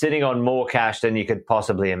 Sitting on more cash than you could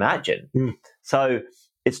possibly imagine. So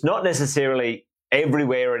it's not necessarily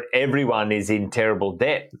everywhere and everyone is in terrible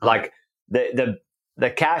debt. Like the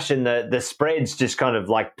cash and the spreads just kind of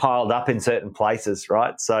like piled up in certain places,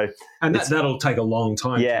 right? So that'll take a long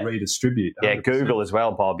time to redistribute. 100%. Yeah, Google as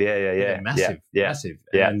well, Bob. Yeah. Massive.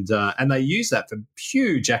 Yeah. And they use that for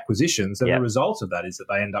huge acquisitions, and the result of that is that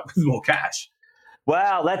they end up with more cash.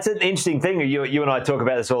 Well, that's an interesting thing. You and I talk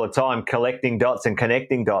about this all the time, collecting dots and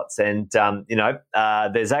connecting dots. And,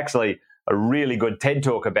 there's actually a really good TED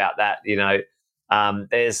Talk about that, They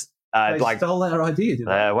stole our idea, didn't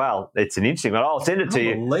they? Well, it's an interesting one. I'll send it to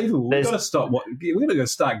you. Unbelievable. We've got to stop. We're going to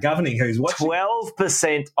start governing who's watching.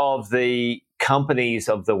 12% of the companies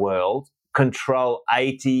of the world control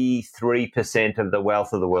 83% of the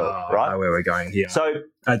wealth of the world, right? I know where we're going here. So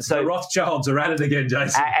the Rothschilds are at it again,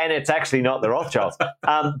 Jason. And it's actually not the Rothschilds.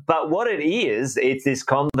 But what it is, it's this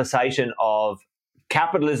conversation of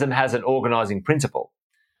capitalism has an organising principle.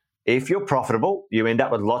 If you're profitable, you end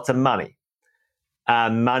up with lots of money.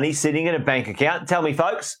 Money sitting in a bank account. Tell me,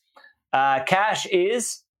 folks, cash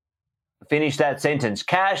is, finish that sentence,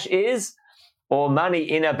 cash is, or money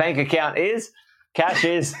in a bank account is, Cash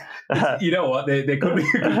is. You know what? There could be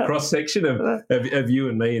a good cross section of you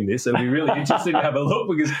and me in this. It'll be really interesting to have a look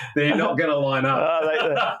because they're not going to line up.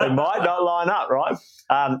 They might not line up, right?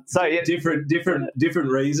 So yeah, different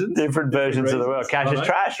reasons, different versions of the world. Cash is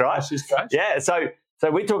trash, right? Cash is trash. Yeah. So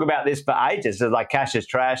we talk about this for ages. So like cash is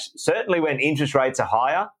trash. Certainly when interest rates are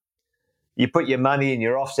higher, you put your money in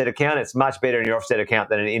your offset account. It's much better in your offset account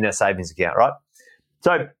than in a savings account, right?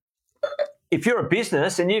 So if you're a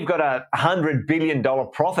business and you've got a $100 billion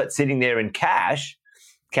profit sitting there in cash,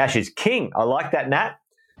 cash is king. I like that, Nat.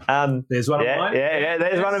 There's one of mine. Yeah.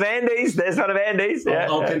 There's one of Andy's.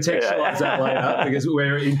 I'll contextualize that later because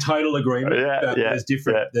we're in total agreement. There's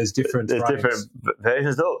different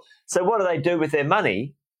versions. So what do they do with their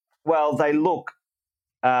money? Well, they look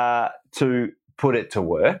to put it to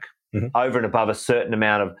work over and above a certain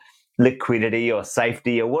amount of liquidity or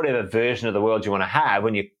safety or whatever version of the world you want to have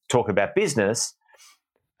when you talk about business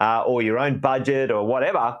or your own budget or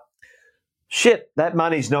whatever. Shit, that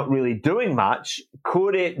money's not really doing much.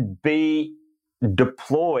 Could it be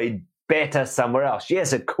deployed better somewhere else?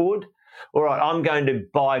 Yes, it could. All right, I'm going to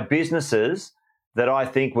buy businesses that I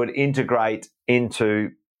think would integrate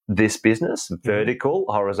into this business, vertical,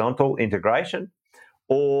 horizontal integration,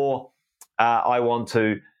 or I want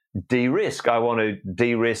to de-risk. I want to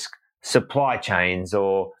de-risk supply chains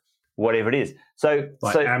or whatever it is. So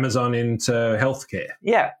Amazon into healthcare.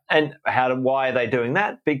 Yeah, and why are they doing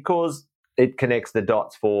that? Because it connects the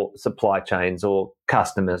dots for supply chains or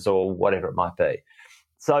customers or whatever it might be.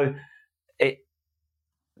 So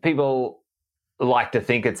people like to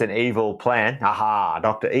think it's an evil plan. Aha,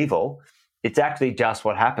 Dr. Evil. It's actually just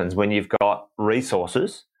what happens when you've got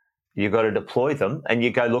resources, you've got to deploy them, and you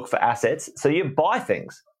go look for assets. So you buy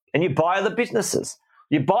things, and you buy other businesses.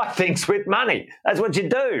 You buy things with money. That's what you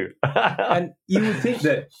do. And you would think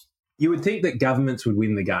that governments would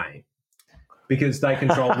win the game because they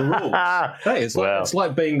control the rules. It's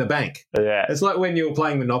like being the bank. Yeah. It's like when you're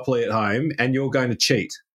playing Monopoly at home and you're going to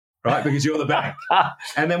cheat, right? Because you're the bank.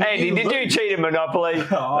 And then Andy, did you cheat in Monopoly?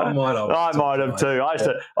 I might have too. I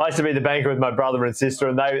used to be the banker with my brother and sister,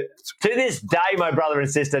 and to this day, my brother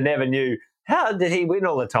and sister never knew how did he win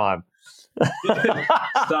all the time.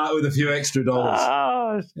 Start with a few extra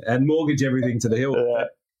dollars and mortgage everything to the hill.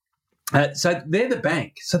 Yeah. So they're the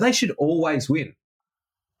bank. So they should always win.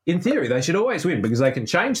 In theory, they should always win because they can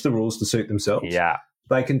change the rules to suit themselves. Yeah.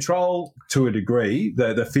 They control, to a degree,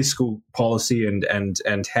 the fiscal policy and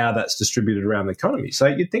how that's distributed around the economy. So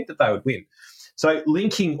you'd think that they would win. So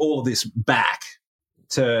linking all of this back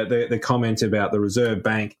to the comment about the Reserve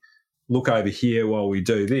Bank, look over here while we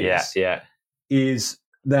do this, is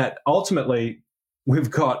that ultimately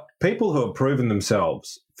we've got people who have proven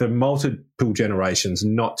themselves for multiple generations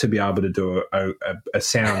not to be able to do a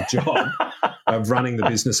sound job of running the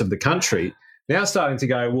business of the country, now starting to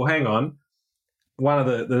go, well, hang on, one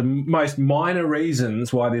of the most minor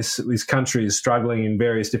reasons why this country is struggling in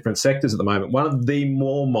various different sectors at the moment, one of the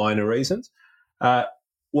more minor reasons, well,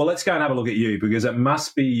 let's go and have a look at you because it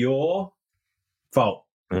must be your fault.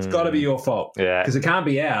 It's got to be your fault. Yeah. Because it can't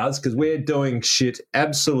be ours because we're doing shit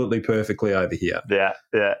absolutely perfectly over here. Yeah,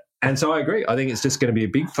 yeah. And so I agree. I think it's just going to be a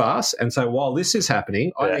big farce. And so while this is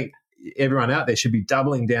happening, I think everyone out there should be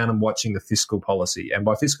doubling down and watching the fiscal policy. And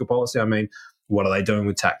by fiscal policy, I mean, what are they doing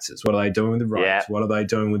with taxes? What are they doing with the roads? Yeah. What are they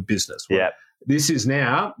doing with business? This is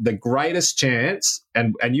now the greatest chance,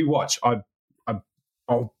 and you watch,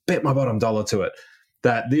 I'll bet my bottom dollar to it,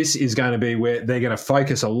 that this is going to be where they're going to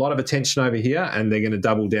focus a lot of attention over here and they're going to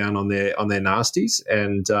double down on their nasties.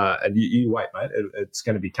 And you wait, mate. It's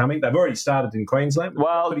going to be coming. They've already started in Queensland.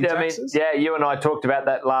 Well, you and I talked about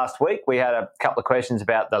that last week. We had a couple of questions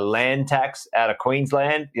about the land tax out of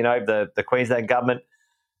Queensland. You know, the Queensland government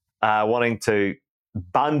wanting to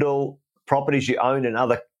bundle properties you own in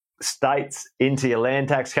other states into your land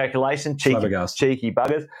tax calculation. Cheeky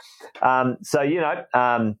buggers.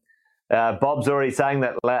 Bob's already saying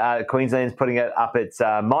that Queensland's putting up its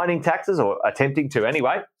mining taxes, or attempting to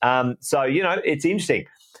anyway. It's interesting.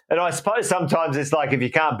 And I suppose sometimes it's like if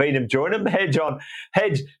you can't beat them, join them. Hedge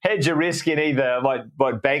your risk in either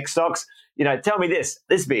like bank stocks. You know, tell me this.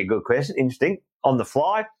 This would be a good question. Interesting. On the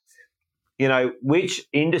fly, you know, which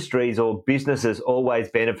industries or businesses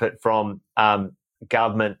always benefit from the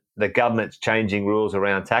government's changing rules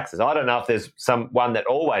around taxes? I don't know if there's one that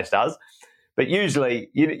always does. But usually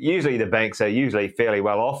the banks are usually fairly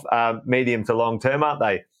well off, medium to long term, aren't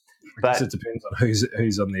they? But I guess it depends on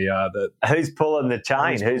who's on the who's pulling the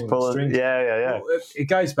chain, who's pulling the strings. Yeah. Well, it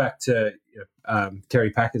goes back to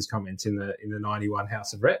Kerry Packer's comments in the 91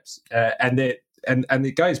 House of Reps, and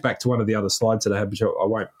it goes back to one of the other slides that I had, which I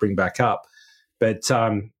won't bring back up. But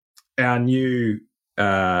our new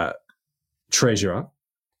treasurer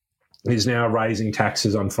is now raising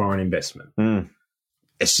taxes on foreign investment.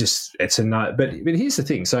 It's a no. But here's the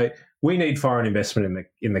thing. So we need foreign investment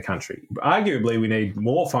in the country. Arguably, we need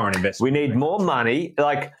more foreign investment. We need more money.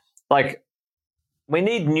 Like we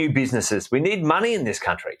need new businesses. We need money in this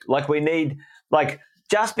country. We need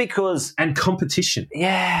just because and competition.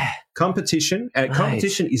 Yeah, competition.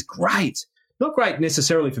 Competition is great. Not great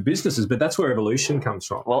necessarily for businesses, but that's where evolution comes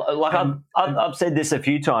from. Well, I've said this a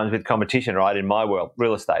few times with competition, right? In my world,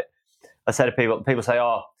 real estate. I say to people say,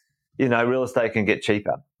 "Oh, real estate can get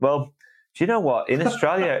cheaper." Well, do you know what? In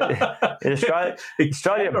Australia,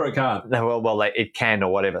 Australia, or it can't. No, well, it can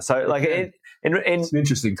or whatever. So, it's an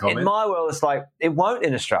interesting comment. In my world, it's it won't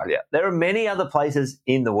in Australia. There are many other places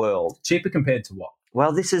in the world. Cheaper compared to what?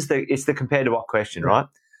 Well, it's the compared to what question, right?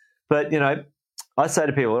 But I say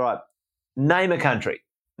to people, all right, name a country.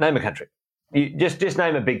 Name a country. You just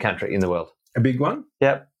name a big country in the world. A big one?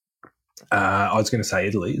 Yep. I was going to say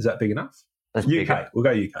Italy. Is that big enough? That's UK. Bigger. We'll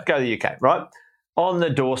go UK. Go to the UK, right? On the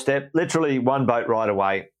doorstep, literally one boat ride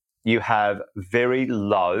away, you have very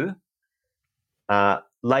low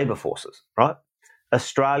labour forces, right?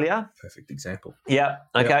 Australia. Perfect example. Yeah.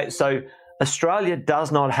 Okay. Yep. So Australia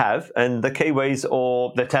does not have, and the Kiwis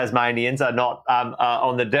or the Tasmanians are not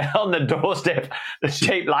on the doorstep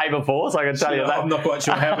cheap labour force. I can tell you that. I'm not quite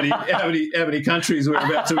sure how many countries we're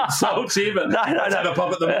about to insult here, but no,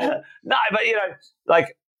 pop at them all. No, but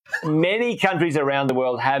many countries around the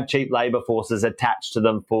world have cheap labour forces attached to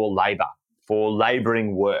them for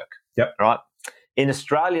labouring work. Yep. Right. In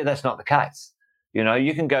Australia, that's not the case.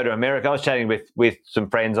 You can go to America. I was chatting with some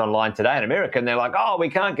friends online today in America, and they're like, "Oh, we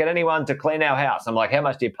can't get anyone to clean our house." I'm like, "How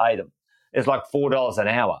much do you pay them?" It's like $4 an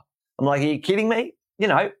hour. I'm like, "Are you kidding me?"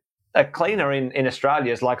 A cleaner in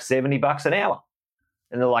Australia is like $70 an hour,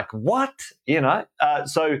 and they're like, "What?"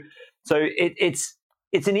 So it's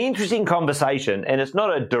an interesting conversation, and it's not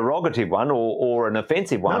a derogative one or an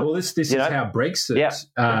offensive one. No, well, this is how Brexit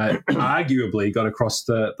arguably got across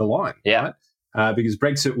the line, right? Because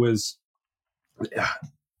Brexit was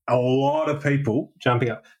a lot of people jumping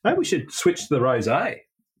up. Maybe we should switch to the rosé.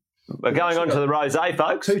 We're going on to the rosé,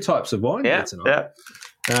 folks. 2 types of wine here tonight.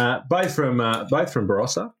 Yeah. Both from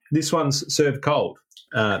Barossa. This one's served cold,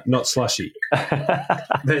 not slushy.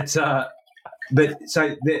 But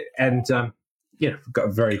got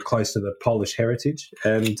very close to the Polish heritage,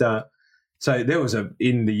 and so there was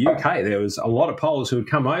in the UK there was a lot of Poles who would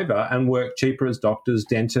come over and work cheaper as doctors,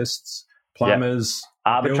 dentists, plumbers,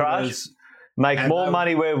 arbitrage. Builders. Make more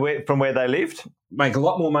money from where they lived. Make a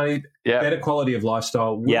lot more money, better quality of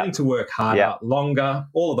lifestyle, willing to work harder, longer,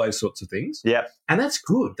 all of those sorts of things. Yeah. And that's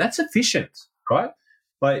good. That's efficient, right?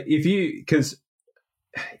 Because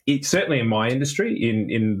it's certainly in my industry,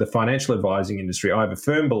 in the financial advising industry, I have a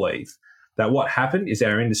firm belief that what happened is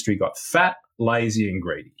our industry got fat, lazy and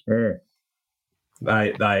greedy.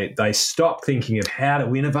 They stopped thinking of how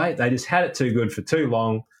to innovate. They just had it too good for too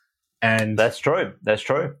long. And that's true.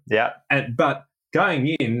 Yeah. But going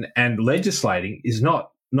in and legislating is not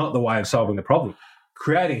the way of solving the problem.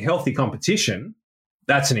 Creating healthy competition,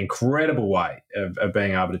 that's an incredible way of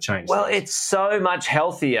being able to change things. It's so much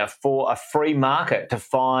healthier for a free market to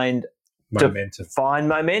find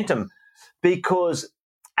momentum because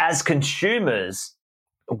as consumers,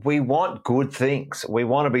 we want good things. We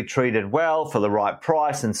want to be treated well for the right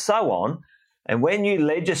price and so on. And when you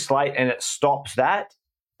legislate and it stops that,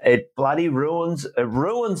 it bloody ruins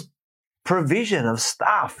provision of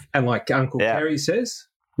stuff. And like Uncle Kerry says,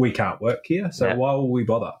 we can't work here, so why will we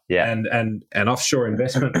bother? Yeah. And offshore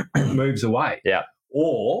investment moves away. Yeah.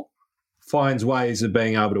 Or finds ways of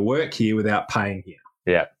being able to work here without paying here.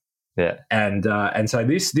 Yeah. Yeah. And so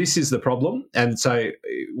this is the problem. And so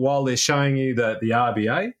while they're showing you the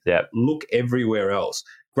RBA, look everywhere else.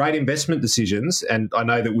 Great investment decisions, and I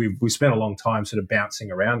know that we've spent a long time sort of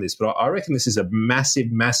bouncing around this, but I reckon this is a massive,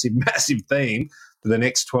 massive, massive theme for the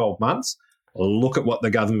next 12 months. Look at what the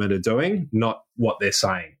government are doing, not what they're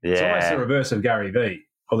saying. Yeah. It's almost the reverse of Gary Vee,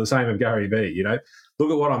 or the same of Gary Vee, Look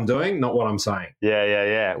at what I'm doing, not what I'm saying.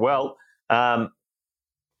 Yeah. Well, I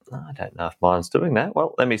don't know if mine's doing that.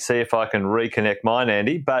 Well, let me see if I can reconnect mine,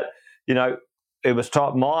 Andy. But, it was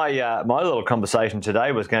my little conversation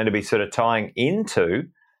today was going to be sort of tying into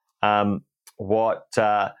what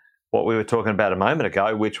we were talking about a moment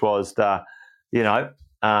ago, which was some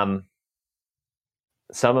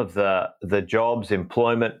of the jobs,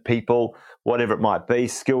 employment, people, whatever it might be,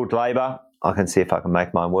 skilled labour. I can see if I can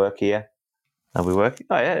make mine work here. Are we working?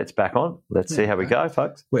 Oh yeah, it's back on. Let's see how we go,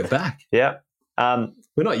 folks. We're back. Yeah. We're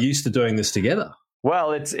not used to doing this together.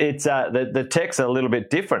 Well, it's the tech's a little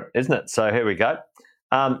bit different, isn't it? So here we go.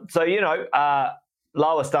 So,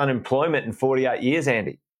 lowest unemployment in 48 years,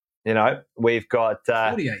 Andy. We've got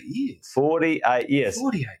 48 years. 48 years.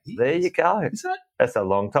 48 years. There you go. Is that? That's a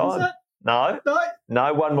long time. Is that?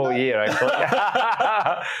 No, one more year, actually.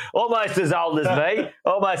 Almost as old as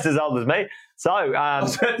me. So, I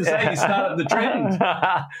was about to say you started the trend.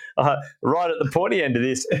 Right at the pointy end of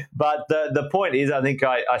this. But the point is, I think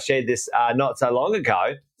I shared this not so long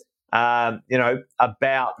ago,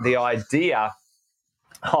 about the idea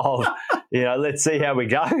of, let's see how we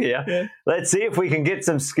go here. Yeah. Let's see if we can get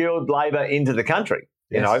some skilled labour into the country.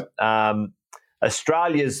 Yes.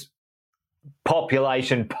 Australia's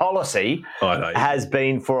population policy has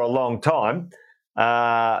been for a long time,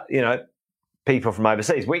 people from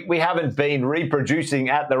overseas. We haven't been reproducing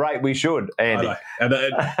at the rate we should, Andy.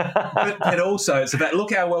 But also, it's about,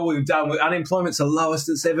 look how well we've done. Unemployment's the lowest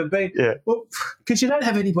it's ever been. Yeah. Well, because you don't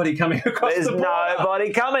have anybody coming across There's the border.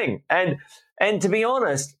 nobody coming. And to be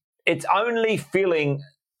honest, it's only filling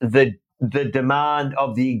the demand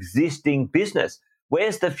of the existing business.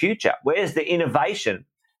 Where's the future? Where's the innovation?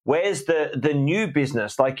 Where's the new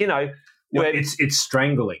business? It's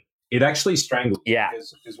strangling. It actually strangles. Yeah.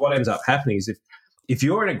 Because what ends up happening is if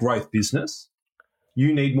you're in a growth business,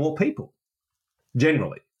 you need more people,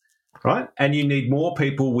 generally, right? And you need more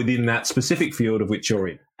people within that specific field of which you're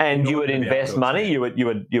in. And you would invest money. You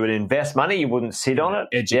would invest money. You wouldn't sit on it.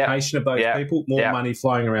 Education of those people, more money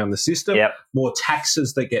flowing around the system, more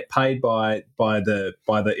taxes that get paid by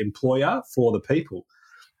the employer for the people.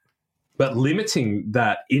 But limiting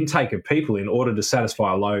that intake of people in order to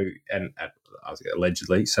satisfy a low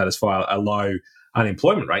allegedly satisfy a low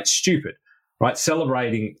unemployment rate, stupid, right?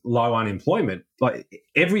 Celebrating low unemployment, like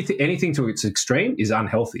anything to its extreme is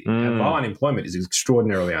unhealthy. And low unemployment is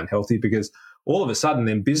extraordinarily unhealthy because all of a sudden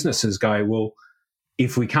then businesses go, well,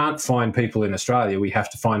 if we can't find people in Australia, we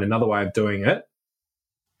have to find another way of doing it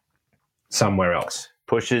somewhere else.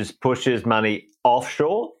 Pushes money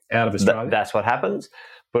offshore. Out of Australia. That's what happens.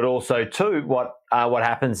 But also, too, what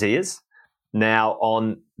happens is now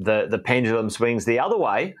on the pendulum swings the other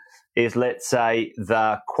way is, let's say,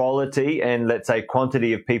 the quality and, let's say,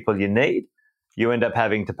 quantity of people you need. You end up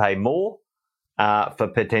having to pay more for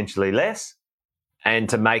potentially less. And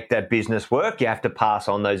to make that business work, you have to pass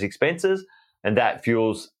on those expenses, and that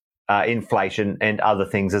fuels inflation and other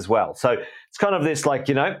things as well. So it's kind of this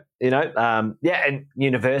and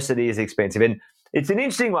university is expensive. And it's an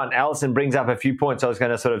interesting one. Alison brings up a few points. I was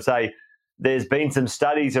going to sort of say there's been some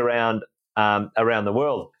studies around the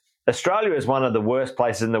world. Australia is one of the worst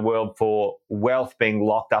places in the world for wealth being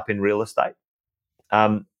locked up in real estate.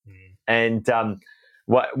 One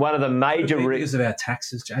of the major because of our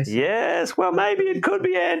taxes, Jason. Yes, well, maybe it could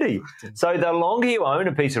be, Andy. So the longer you own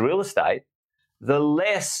a piece of real estate, the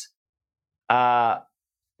less, the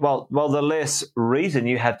less reason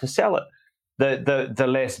you have to sell it. The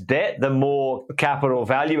less debt, the more capital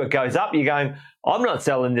value it goes up. You're going, I'm not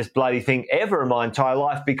selling this bloody thing ever in my entire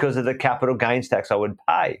life because of the capital gains tax I would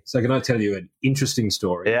pay. So can I tell you an interesting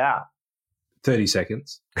story? Yeah. 30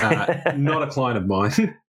 seconds. Not a client of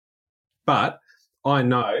mine, but I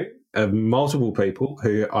know of multiple people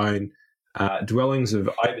who own dwellings of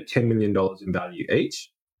over $10 million in value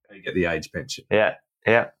each and get the age pension. Yeah,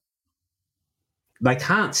 yeah. They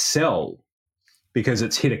can't sell because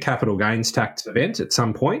it's hit a capital gains tax event at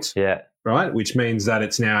some point. Yeah. Right? Which means that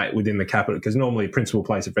it's now within the capital, because normally principal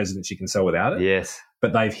place of residence you can sell without it. Yes.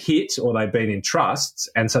 But they've hit, or they've been in trusts,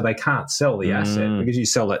 and so they can't sell the asset. Because you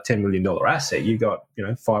sell that $10 million asset, you got,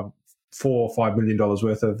 $4 or $5 million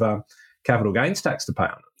worth of capital gains tax to pay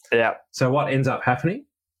on it. Yeah. So what ends up happening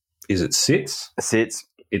is it sits.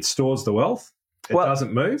 It stores the wealth. It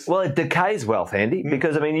doesn't move. Well, it decays wealth, Andy,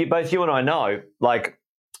 because, both you and I know, like,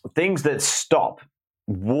 things that stop,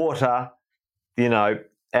 water,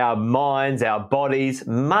 our minds, our bodies,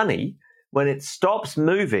 money, when it stops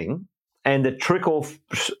moving and the trickle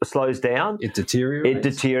slows down, it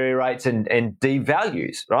deteriorates and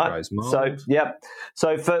devalues, right?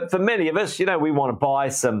 So for many of us, we want to buy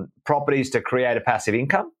some properties to create a passive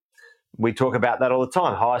income. We talk about that all the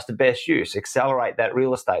time, highest and best use, accelerate that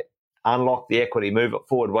real estate, unlock the equity, move it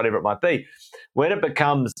forward, whatever it might be. When it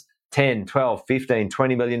becomes 10, 12, 15,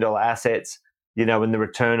 $20 million assets, when the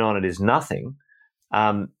return on it is nothing.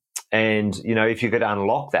 If you could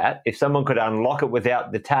unlock that, if someone could unlock it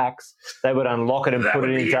without the tax, they would unlock it and put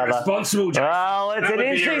it into other. Well, it's an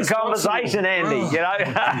interesting conversation, Andy,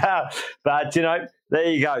 But, there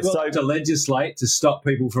you go. So to legislate to stop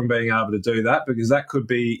people from being able to do that, because that could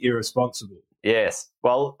be irresponsible. Yes.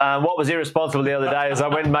 Well, what was irresponsible the other day is I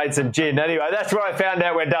went and made some gin. Anyway, that's where I found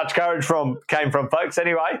out where Dutch Courage came from, folks.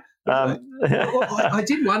 Anyway. I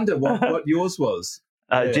did wonder what yours was.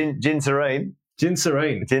 Gin Serene. Gin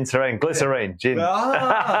Serene. Gin Serene. Glycerine. Gin.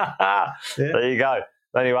 There you go.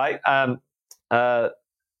 Anyway,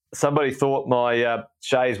 somebody thought my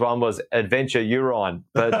Shays one was Adventure Urine,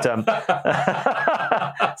 but so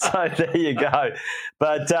there you go.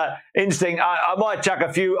 But interesting. I might chuck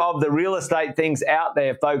a few of the real estate things out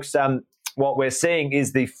there, folks. What we're seeing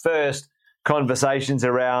is the first conversations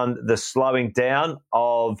around the slowing down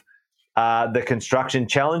of the construction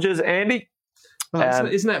challenges, Andy.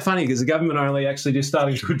 Isn't that funny? Because the government are only actually just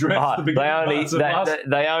starting to address the beginning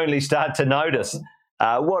they only start to notice.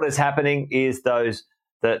 What is happening is the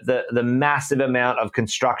massive amount of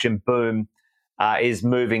construction boom is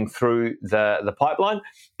moving through the pipeline.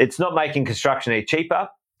 It's not making construction any cheaper.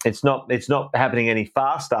 It's not happening any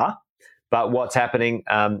faster. But what's happening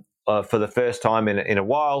for the first time in a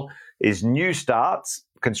while is new starts,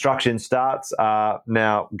 construction starts are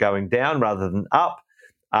now going down rather than up.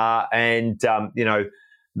 And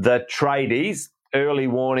the tradies, early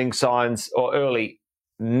warning signs or early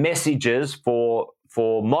messages for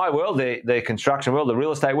my world, the construction world, the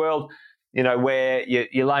real estate world, where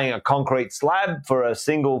you're laying a concrete slab for a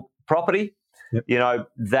single property, yep.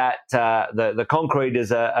 That the concreters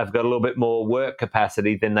have got a little bit more work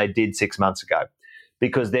capacity than they did 6 months ago,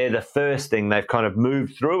 because they're the first thing they've kind of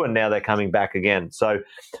moved through and now they're coming back again. So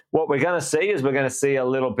what we're going to see is a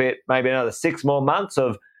little bit, maybe another 6 more months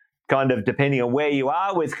of kind of, depending on where you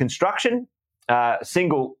are with construction,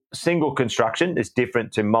 single construction is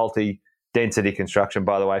different to multi-density construction,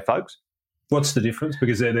 by the way, folks. What's the difference?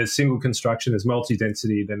 Because there's single construction, there's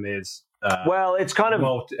multi-density, then there's it's kind of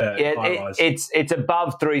it's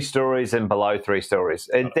above 3 stories and below 3 stories.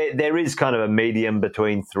 There is kind of a medium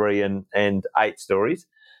between 3 and 8 stories,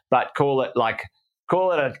 but call it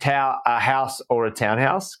a house or a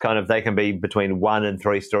townhouse. Kind of, they can be between 1 and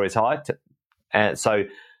 3 stories high. And so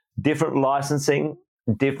different licensing,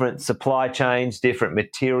 different supply chains, different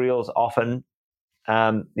materials often.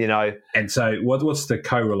 And so what's the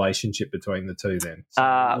co-relationship between the two then?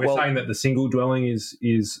 So we're saying that the single dwelling is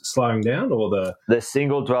slowing down, or the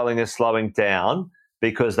single dwelling is slowing down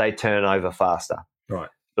because they turn over faster. Right.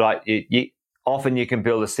 Like often you can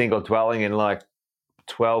build a single dwelling in like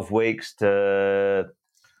 12 weeks to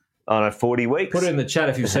 40 weeks. Put it in the chat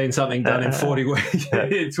if you've seen something done in 40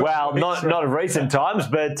 weeks. Well, not of recent times,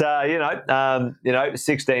 but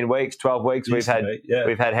 16 weeks, 12 weeks we've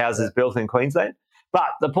had houses built in Queensland.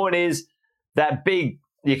 But the point is that big,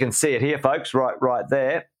 you can see it here, folks, right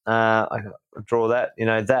there. I draw that,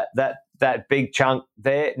 that big chunk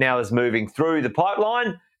there now is moving through the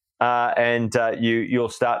pipeline, and you'll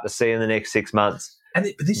start to see in the next 6 months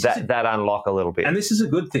that unlock a little bit. And this is a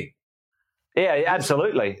good thing. Yeah,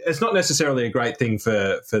 absolutely. It's not necessarily a great thing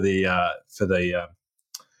for the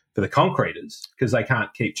concreters, because they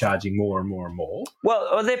can't keep charging more and more and more.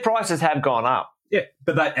 Well, their prices have gone up. Yeah,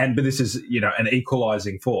 but this is an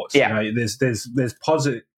equalising force. Yeah. There's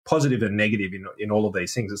positive and negative in all of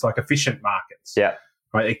these things. It's like efficient markets. Yeah.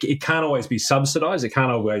 Right. It can't always be subsidised. It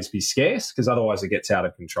can't always be scarce, because otherwise it gets out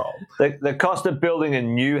of control. The cost of building a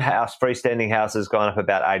new house, freestanding house, has gone up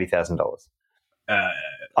about $80,000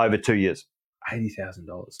 over 2 years.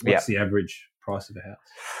 $80,000. What's the average price of a house?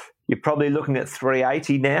 You're probably looking at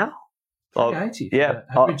 $380 now. $380.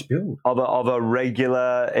 Average build of a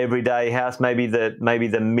regular everyday house. Maybe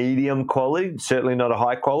the medium quality. Certainly not a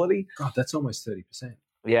high quality. God, that's almost 30%.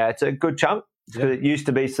 Yeah, it's a good chunk. Yeah. It used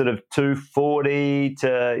to be sort of 240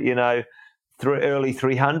 to early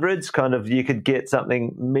 300s. Kind of, you could get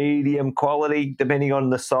something medium quality depending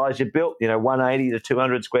on the size you built. 180 to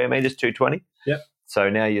 200 square meters, 220. Yep. So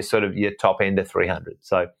now you're sort of your top end of 300.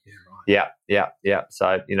 So yeah.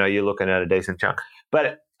 So you're looking at a decent chunk.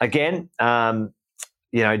 But again,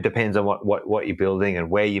 depends on what you're building and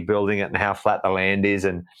where you're building it and how flat the land is,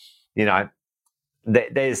 and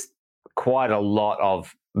there's quite a lot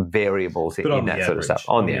of variables in that sort of stuff.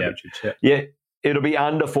 On the average, yeah, it'll be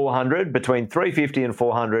under 400, between 350 and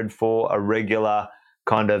 400 for a regular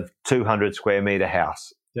kind of 200 square metre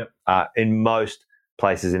house. Yep. In most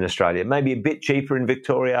places in Australia, maybe a bit cheaper in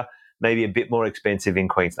Victoria, maybe a bit more expensive in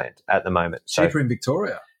Queensland at the moment. Cheaper in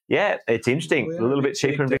Victoria. Yeah, it's interesting. A little bit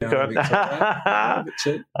cheaper in Victoria.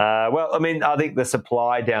 Well, I mean, I think the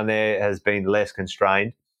supply down there has been less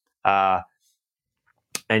constrained, and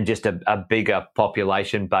just a bigger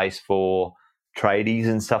population base for tradies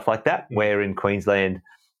and stuff like that. Yeah. Where in Queensland,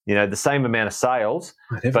 the same amount of sales,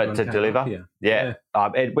 but to deliver. We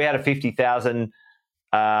had a 50,000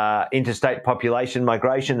 interstate population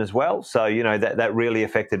migration as well. So, that really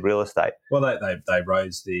affected real estate. Well, they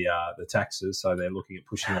raised the taxes, so they're looking at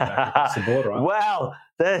pushing them back across the border, right? Well,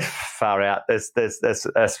 they're far out.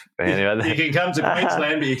 Anyway. You can come to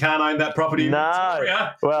Queensland, but you can't own that property in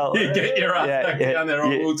Victoria. Well, you get your ass back down there, or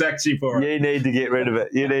we'll tax you for it. You need to get rid of it.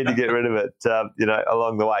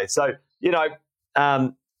 Along the way. So, in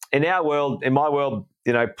our world, in my world,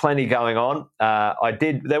 plenty going on.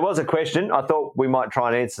 There was a question. I thought we might try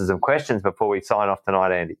and answer some questions before we sign off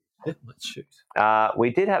tonight, Andy. Let's shoot. I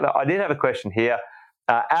did have a question here.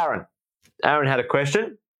 Aaron had a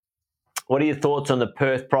question. What are your thoughts on the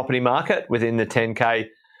Perth property market within the 10K?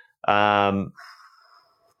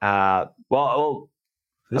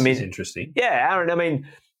 This is interesting. Yeah, Aaron.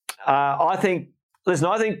 I think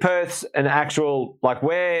Perth's an actual,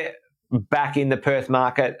 we're back in the Perth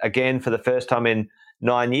market again for the first time in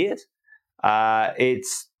 9 years.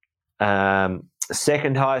 It's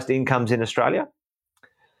second highest incomes in Australia.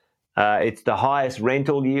 It's the highest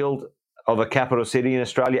rental yield of a capital city in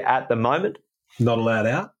Australia at the moment. Not allowed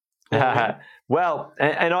out? Well,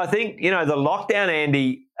 and I think, the lockdown,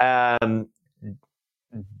 Andy,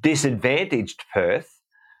 disadvantaged Perth,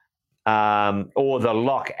 or the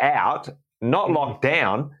lockout, not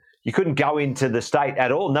lockdown. You couldn't go into the state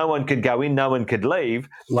at all. No one could go in, no one could leave.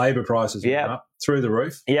 Labour prices went up through the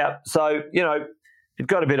roof. Yeah. So, it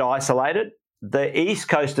got a bit isolated. The east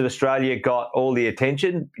coast of Australia got all the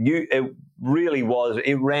attention. It really was.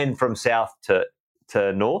 It ran from south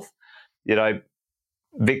to north.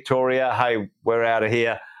 Victoria, hey, we're out of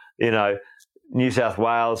here. New South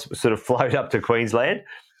Wales sort of flowed up to Queensland.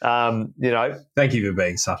 Thank you for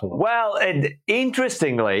being subtle. Well, and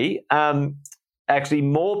interestingly, actually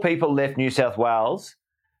more people left New South Wales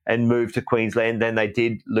and moved to Queensland than they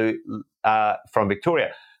did from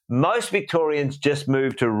Victoria. Most Victorians just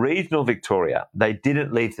moved to regional Victoria. They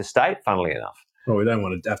didn't leave the state, funnily enough. Well, we don't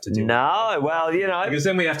want to have to do No, that. Well, Because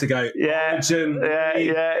then we have to go, you don't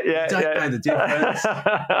know the difference.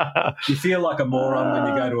 You feel like a moron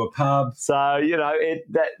when you go to a pub. So,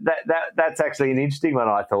 that's actually an interesting one,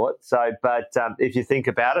 I thought. So, but if you think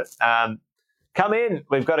about it, come in.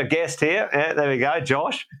 We've got a guest here. Yeah, there we go,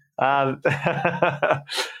 Josh. So,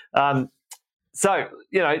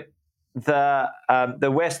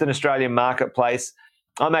 the Western Australian marketplace,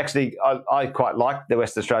 I quite like the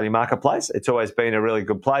Western Australian marketplace. It's always been a really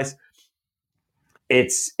good place.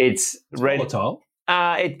 It's volatile.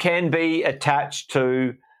 It can be attached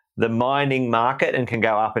to the mining market and can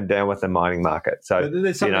go up and down with the mining market. So but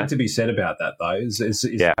there's something to be said about that, though.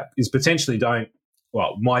 Is potentially don't.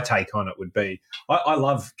 Well, my take on it would be I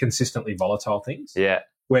love consistently volatile things. Yeah.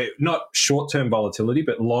 Where not short-term volatility,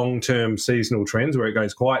 but long-term seasonal trends where it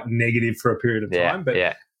goes quite negative for a period of time. But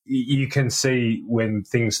you can see when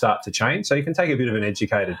things start to change. So you can take a bit of an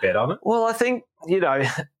educated bet on it. Well, I think,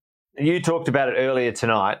 you talked about it earlier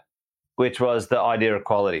tonight, which was the idea of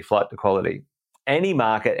quality, flight to quality. Any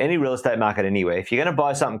market, any real estate market anywhere, if you're going to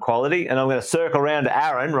buy something quality, and I'm going to circle around to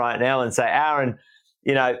Aaron right now and say, Aaron,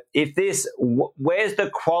 where's the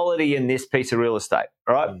quality in this piece of real estate,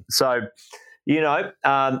 right? So,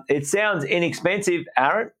 it sounds inexpensive,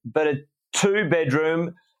 Aaron, but a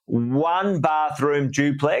 2-bedroom, 1-bathroom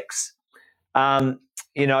duplex, I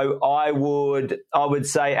would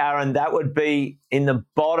say, Aaron, that would be in the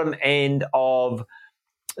bottom end of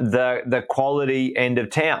the quality end of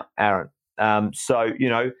town, Aaron.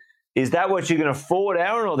 Is that what you can afford,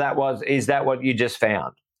 Aaron, or is that what you just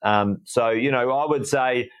found? I would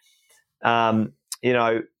say,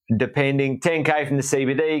 depending, 10K from the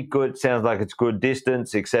CBD, good, sounds like it's good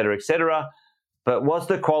distance, et cetera, et cetera. But what's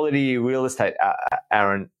the quality of real estate,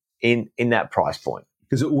 Aaron, in that price point?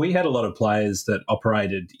 Because we had a lot of players that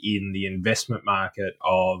operated in the investment market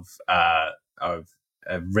of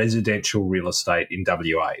residential real estate in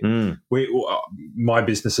WA. My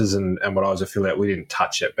businesses and what I was affiliate, we didn't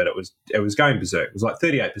touch it, but it was going berserk. It was like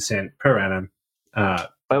 38% per annum.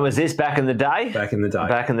 When was this? Back in the day? Back in the day.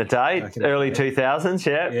 Early 2000s,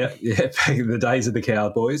 yeah. Yeah, back in the days of the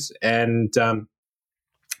Cowboys. And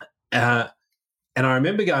I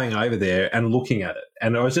remember going over there and looking at it,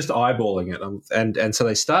 and I was just eyeballing it. And so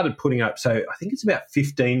they started putting up, so I think it's about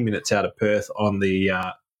 15 minutes out of Perth on the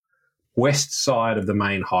west side of the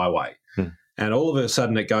main highway. And all of a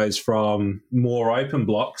sudden it goes from more open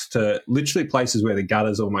blocks to literally places where the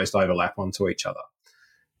gutters almost overlap onto each other.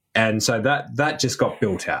 And so that just got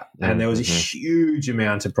built out. And there was a huge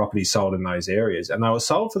amount of property sold in those areas. And they were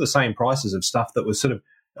sold for the same prices of stuff that was sort of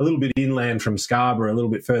a little bit inland from Scarborough, a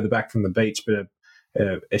little bit further back from the beach, but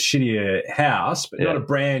a shittier house, but not a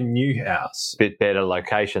brand new house. Bit better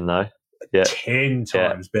location, though. 10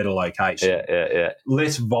 times better location.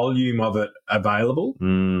 Less volume of it available.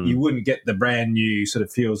 You wouldn't get the brand new sort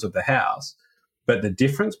of feels of the house. But the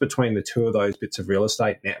difference between the two of those bits of real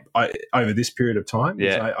estate now, over this period of time,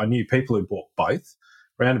 is I knew people who bought both,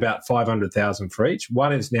 around about $500,000 for each.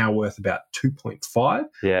 One is now worth about 2.5,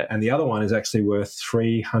 and the other one is actually worth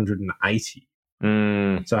 $380.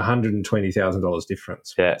 So $120,000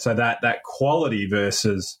 difference. So that quality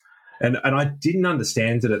versus, and I didn't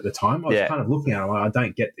understand it at the time. I was kind of looking at it, I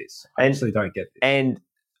don't get this. I actually don't get this. And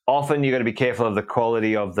often you've got to be careful of the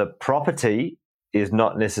quality of the property is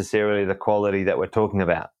not necessarily the quality that we're talking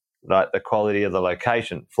about, right? The quality of the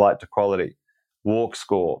location, flight to quality, walk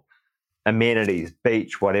score, amenities,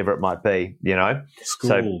 beach, whatever it might be, you know.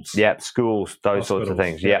 Schools. So, schools, those sorts of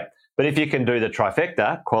things, But if you can do the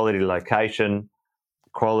trifecta, quality location,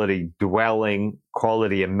 quality dwelling,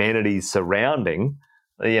 quality amenities surrounding,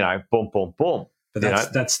 you know, boom, boom, boom.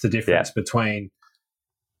 But that's the difference between,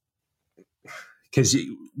 because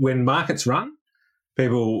when markets run,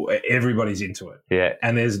 everybody's into it.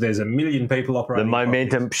 And there's a million people operating. The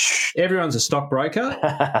momentum. Everyone's a stockbroker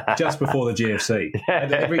just before the GFC.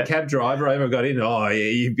 And every cab driver I ever got in, have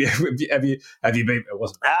you been, it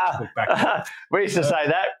wasn't. Back we used to say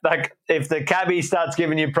that, like, if the cabbie starts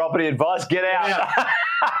giving you property advice, get out.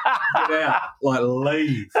 Get out. Like,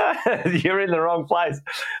 leave. You're in the wrong place.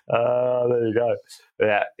 There you go.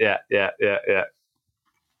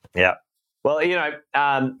 Yeah. Well, you know,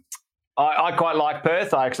 I quite like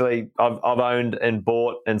Perth. I've owned and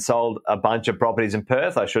bought and sold a bunch of properties in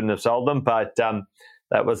Perth. I shouldn't have sold them, but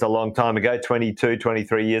that was a long time ago, 22,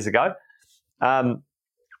 23 years ago. I'm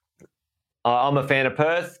a fan of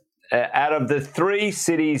Perth. Out of the three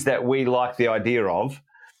cities that we like the idea of,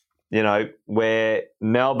 you know, where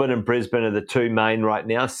Melbourne and Brisbane are the two main right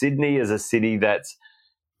now, Sydney is a city that's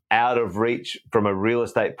out of reach from a real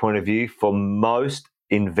estate point of view for most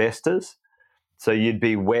investors. So you'd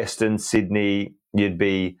be Western Sydney, you'd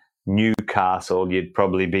be Newcastle, you'd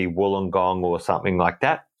probably be Wollongong or something like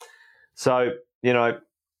that. So, you know,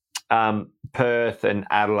 Perth and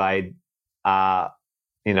Adelaide are,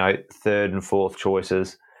 you know, third and fourth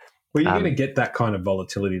choices. Well, you're going to get that kind of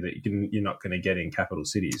volatility that you're not going to get in capital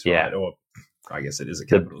cities, right? Or I guess it is a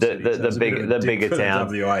capital city. The bigger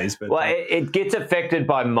towns. WAs, but it gets affected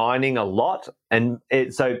by mining a lot, and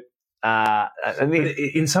in some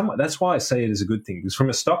way, that's why I see it as a good thing. Because from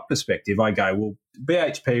a stock perspective, I go, well,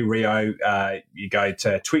 BHP, Rio, you go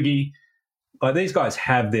to Twiggy, like these guys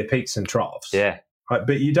have their peaks and troughs. Right?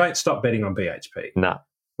 But you don't stop betting on BHP. No.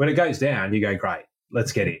 When it goes down, you go, great,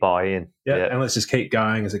 let's get in. Buy in. And let's just keep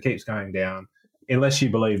going as it keeps going down, unless you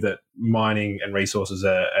believe that mining and resources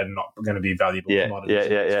are not going to be valuable commodities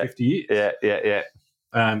in 50 years.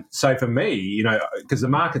 So for me, you know, because the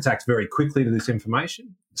markets act very quickly to this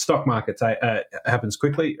information, stock market happens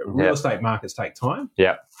quickly. Real estate markets take time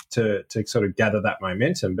to sort of gather that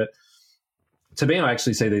momentum. But to me, I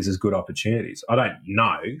actually see these as good opportunities. I don't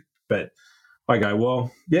know, but I go,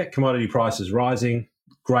 well, commodity prices rising,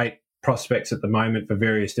 great prospects at the moment for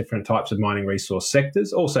various different types of mining resource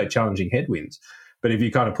sectors, also challenging headwinds. But if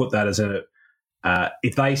you kind of put that as if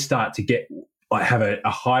they start to have a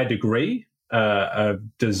high degree a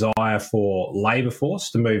desire for labour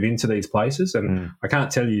force to move into these places. And I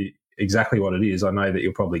can't tell you exactly what it is. I know that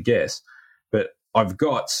you'll probably guess. But I've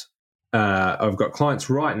got clients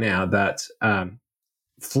right now that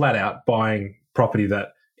flat out buying property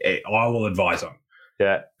that I will advise on.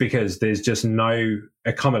 Because there's just no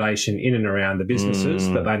accommodation in and around the businesses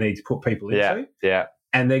that they need to put people into.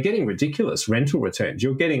 And they're getting ridiculous rental returns.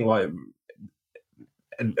 You're getting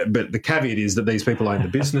but the caveat is that these people own the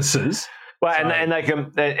businesses. Well,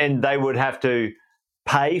 and they would have to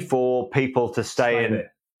pay for people to stay in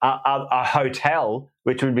a hotel,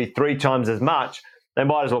 which would be 3 times as much. They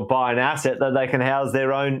might as well buy an asset that they can house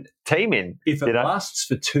their own team in. If it lasts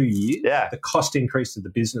for 2 years, the cost increase of the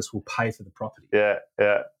business will pay for the property.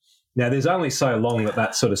 Now, there's only so long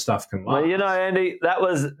that sort of stuff can last. Well, you know, Andy,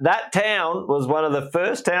 that town was one of the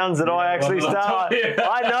first towns that I actually started.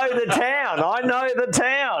 I know the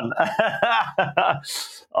town.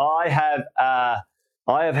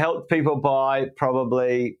 I have helped people buy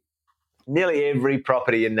probably nearly every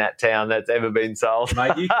property in that town that's ever been sold.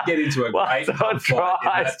 Mate, you can get into a great fight in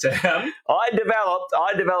that town. I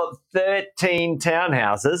developed 13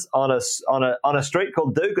 townhouses on a street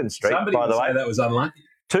called Dugan Street. Somebody by the way, that was unlucky.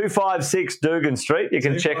 256 Dugan Street. You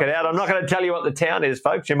can check it out. I'm not going to tell you what the town is,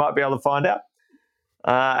 folks. You might be able to find out.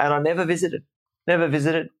 And I never visited. No.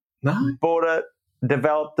 Bought it,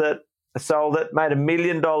 developed it, sold it, made $1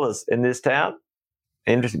 million in this town.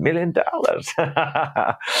 Interesting, $1 million.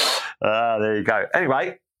 There you go.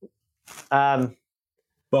 Anyway,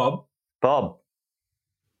 Bob.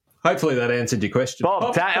 Hopefully that answered your question.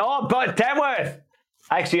 Bob. Tamworth.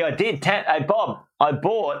 Actually, I did. Bob, I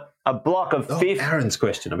bought a block of 15. Aaron's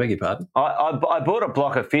question. I beg your pardon. I bought a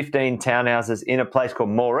block of 15 townhouses in a place called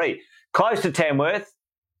Moree, close to Tamworth.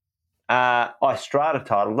 I strata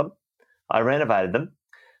titled them. I renovated them.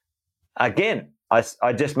 Again,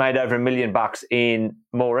 I just made over $1 million in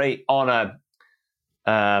Moree on a.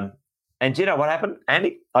 And do you know what happened,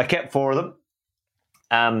 Andy? I kept 4 of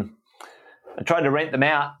them. I tried to rent them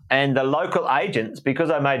out, and the local agents,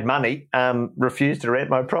 because I made money, refused to rent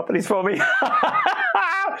my properties for me.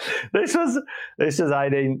 This was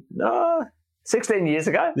 16 years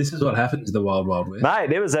ago. This is what happened to the Wild Wild West,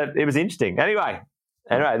 mate. It was interesting. Anyway,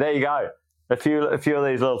 there you go. A few of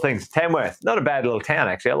these little things. Tamworth, not a bad little town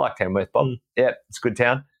actually. I like Tamworth, Bob. Yeah, it's a good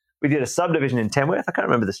town. We did a subdivision in Tamworth. I can't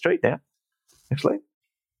remember the street now. Actually,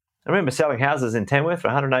 I remember selling houses in Tamworth for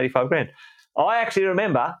 $185,000. I actually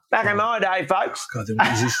remember back in my day, folks. God,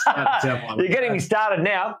 you're getting me started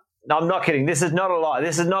now. No, I'm not kidding. This is not a lie.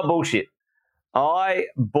 This is not bullshit. I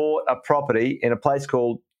bought a property in a place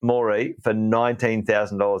called Moree for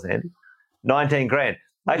 $19,000, Andy. $19,000.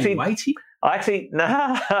 Actually,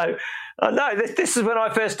 no. This is when I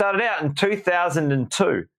first started out in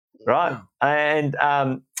 2002, right? Wow. And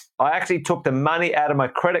I actually took the money out of my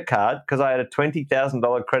credit card because I had a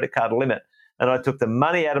 $20,000 credit card limit. And I took the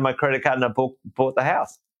money out of my credit card and I bought the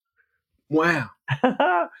house. Wow.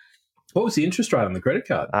 What was the interest rate on the credit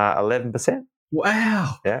card? 11%.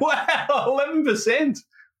 Wow. Yeah. Wow, 11%.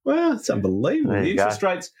 Wow, that's unbelievable.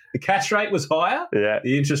 The cash rate was higher. Yeah.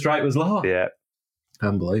 The interest rate was lower. Yeah.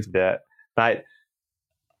 Unbelievable. Yeah. Mate,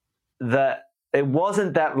 it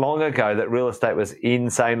wasn't that long ago that real estate was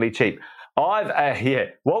insanely cheap. What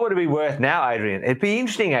would it be worth now, Adrian? It'd be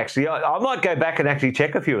interesting, actually. I might go back and actually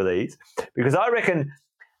check a few of these because don't reckon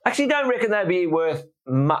they'd be worth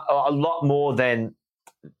a lot more than,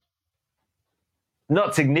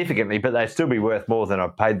 not significantly, but they'd still be worth more than I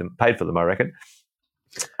paid for them, I reckon.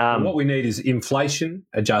 What we need is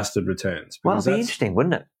inflation-adjusted returns. Well, it'd be interesting,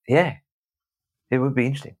 wouldn't it? Yeah, it would be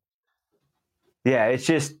interesting. Yeah, it's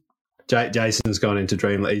just... Jason's gone into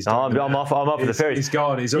dreamland. I'm off the ferry. He's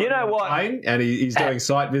gone. He's already on the plane and he's doing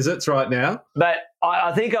site visits right now. But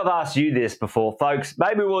I think I've asked you this before, folks.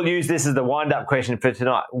 Maybe we'll use this as the wind-up question for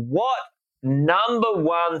tonight. What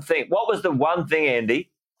was the one thing,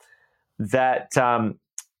 Andy, that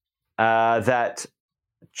that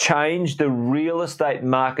changed the real estate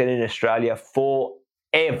market in Australia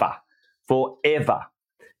forever?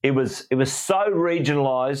 It was so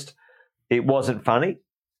regionalised, it wasn't funny.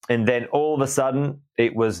 And then all of a sudden,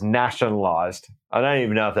 it was nationalised. I don't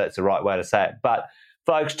even know if that's the right way to say it. But,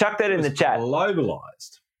 folks, chuck that in the chat.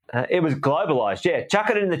 Globalised. It was globalised, yeah. Chuck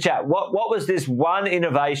it in the chat. What was this one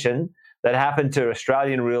innovation that happened to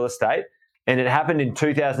Australian real estate? And it happened in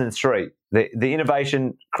 2003. The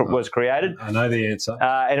innovation was created. I know the answer.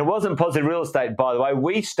 And it wasn't Positive Real Estate, by the way.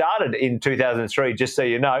 We started in 2003, just so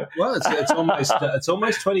you know. Well, it's almost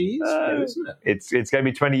 20 years ago, isn't it? It's going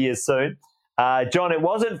to be 20 years soon. John, it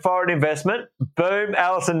wasn't foreign investment. Boom,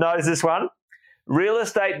 Alison knows this one.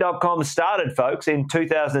 Realestate.com started, folks, in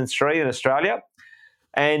 2003 in Australia.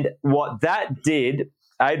 And what that did,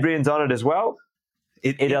 Adrian's on it as well,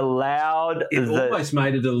 it allowed... It almost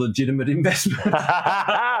made it a legitimate investment.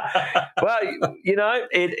 Well,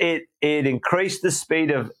 it increased the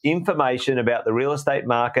speed of information about the real estate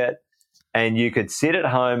market, and you could sit at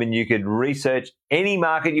home and you could research any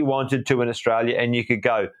market you wanted to in Australia, and you could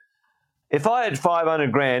go... If I had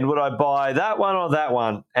 $500,000, would I buy that one or that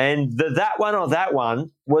one? And that one or that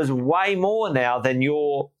one was way more now than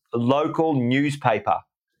your local newspaper.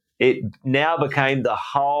 It now became the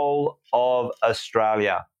whole of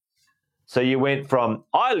Australia. So you went from,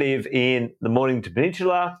 I live in the Mornington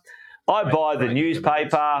Peninsula, I buy the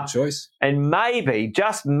newspaper, choice. And maybe,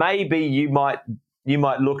 just maybe, you might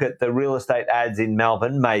look at the real estate ads in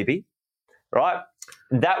Melbourne, maybe, right?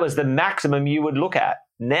 That was the maximum you would look at.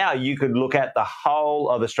 Now you could look at the whole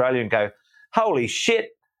of Australia and go, holy shit,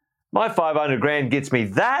 my $500,000 gets me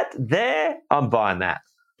that there, I'm buying that.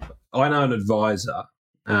 I know an advisor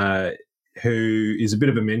who is a bit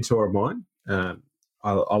of a mentor of mine.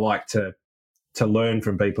 I like to learn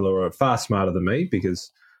from people who are far smarter than me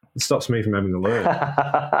because it stops me from having to learn.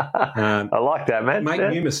 I like that, man. Make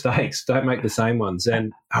new mistakes. Don't make the same ones.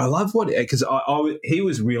 And I love because he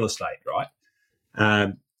was real estate, right?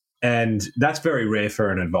 And that's very rare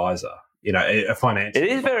for an advisor, a financial It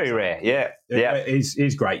is advisor. very rare, yeah.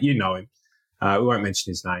 He's great. You know him. We won't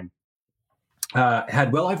mention his name.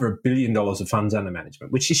 Had well over $1 billion of funds under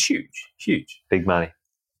management, which is huge. Big money.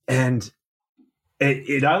 And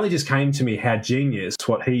it only just came to me how genius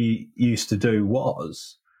what he used to do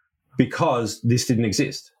was, because this didn't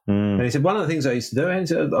exist. And he said, one of the things I used to do, and he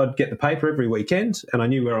said, I'd get the paper every weekend, and I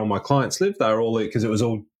knew where all my clients lived. They were all, because it was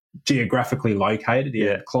all geographically located. He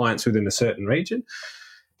had clients within a certain region,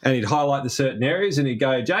 and he'd highlight the certain areas, and he'd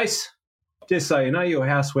go, Jace, just so you know, your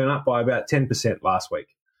house went up by about 10% last week.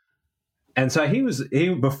 And so he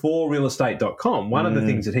before realestate.com, one of the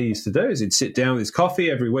things that he used to do is he'd sit down with his coffee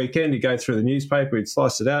every weekend, he'd go through the newspaper, he'd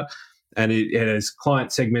slice it out, and he had his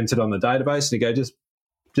client segmented on the database, and he'd go, just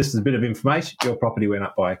as a bit of information, your property went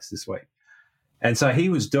up by X this week. And so he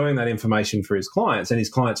was doing that information for his clients, and his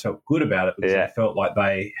clients felt good about it because they felt like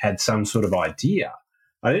they had some sort of idea.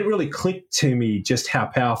 I didn't really click to me just how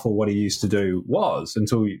powerful what he used to do was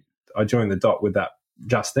until I joined the dot with that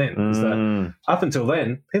just then. That up until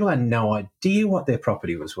then, people had no idea what their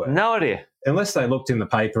property was worth. No idea. Unless they looked in the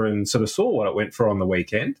paper and sort of saw what it went for on the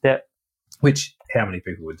weekend, which how many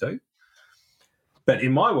people would do. But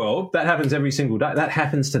in my world, that happens every single day. That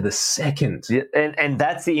happens to the second. Yeah, and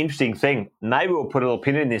that's the interesting thing. Maybe we'll put a little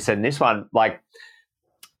pin in this and this one. Like,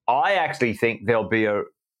 I actually think there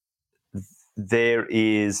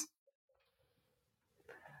is.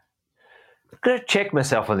 I'm going to check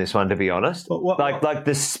myself on this one, to be honest. Like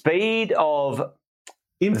the speed of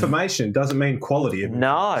information doesn't mean quality.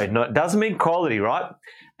 No, it doesn't mean quality, right?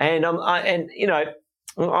 And I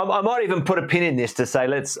might even put a pin in this to say,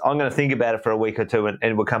 I'm going to think about it for a week or two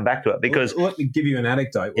and we'll come back to it, because let me give you an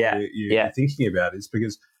anecdote. You're thinking about is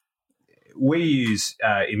because we use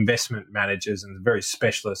investment managers and very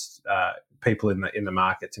specialist people in the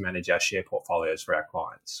market to manage our share portfolios for our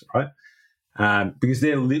clients, right? Because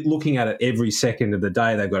they're looking at it every second of the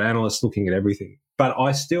day. They've got analysts looking at everything. But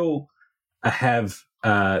I still have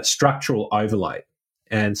structural overlay.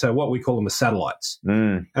 And so what we call them are satellites.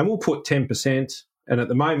 And we'll put 10%. And at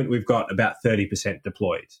the moment, we've got about 30%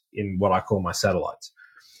 deployed in what I call my satellites.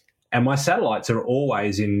 And my satellites are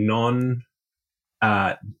always in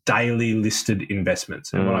non-daily listed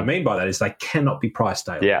investments. And what I mean by that is they cannot be priced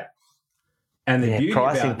daily. Yeah. And the beauty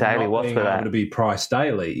pricing about daily, not being able to be priced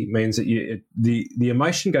daily means that the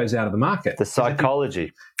emotion goes out of the market. The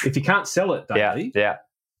psychology. If you can't sell it daily,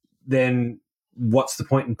 then what's the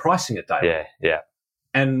point in pricing it daily? Yeah.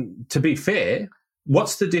 And to be fair,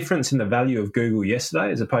 what's the difference in the value of Google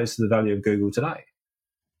yesterday as opposed to the value of Google today?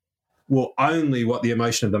 Well, only what the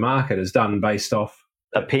emotion of the market has done based off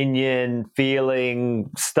opinion,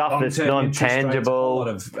 feeling, stuff that's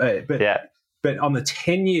non-tangible. But on the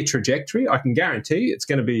 10-year trajectory, I can guarantee you it's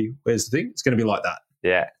going to be, where's the thing? It's going to be like that.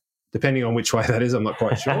 Yeah. Depending on which way that is, I'm not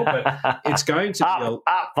quite sure. But it's going to be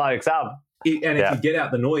up, folks, up. And if you get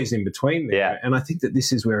out the noise in between there, and I think that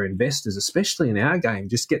this is where investors, especially in our game,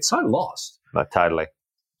 just get so lost. Totally.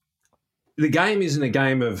 The game isn't a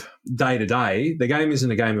game of day to day. The game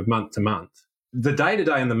isn't a game of month to month. The day to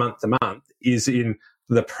day and the month to month is in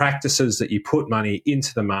the practices that you put money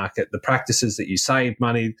into the market, the practices that you save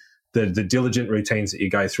money, the diligent routines that you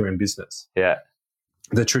go through in business. Yeah.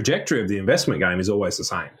 The trajectory of the investment game is always the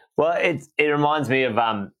same. Well, it reminds me of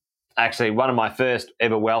actually one of my first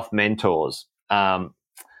ever wealth mentors, a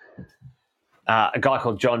guy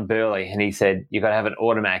called John Burley, and he said, you've got to have an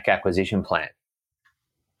automatic acquisition plan.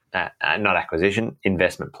 Not acquisition,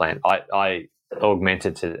 investment plan. I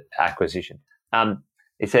augmented to acquisition.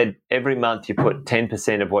 He said, every month you put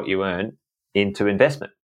 10% of what you earn into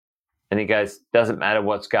investment. And he goes, doesn't matter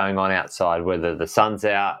what's going on outside, whether the sun's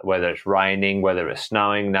out, whether it's raining, whether it's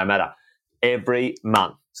snowing, no matter. Every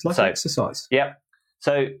month. It's like exercise. Yep.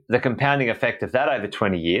 So the compounding effect of that over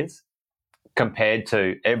 20 years compared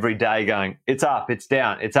to every day going, it's up, it's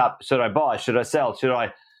down, it's up. Should I buy? Should I sell? Should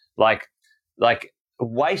I like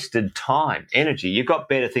wasted time, energy? You've got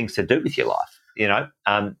better things to do with your life, you know?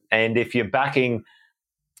 And if you're backing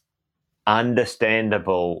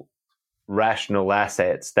understandable, rational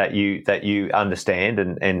assets that you understand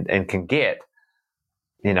and can get,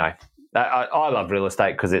 you know, I love real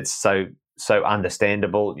estate because it's so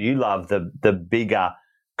understandable. You love the bigger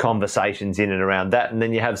conversations in and around that, and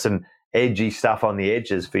then you have some edgy stuff on the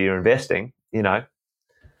edges for your investing, you know.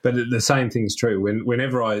 But the same thing's true.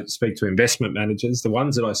 Whenever I speak to investment managers, the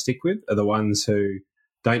ones that I stick with are the ones who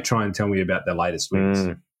don't try and tell me about their latest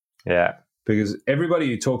wins. Yeah. Because everybody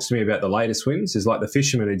who talks to me about the latest wins is like the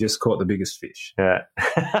fisherman who just caught the biggest fish. Yeah.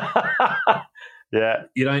 Yeah.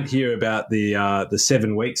 You don't hear about the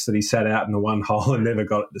 7 weeks that he sat out in the one hole and never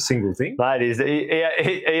got the single thing. Ladies, he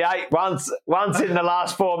ate once in the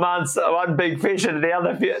last 4 months, one big fish, and the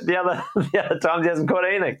other times he hasn't caught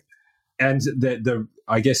anything. And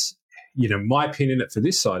I guess my pin in it for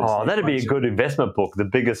this side. Oh, that'd be a good investment book, The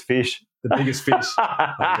Biggest Fish. The Biggest Fish.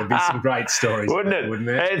 There'd be some great stories. Wouldn't it? Wouldn't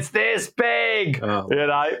there? It's this big, But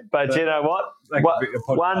you know what?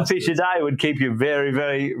 One fish a day would keep you very,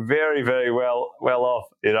 very, very, very well off,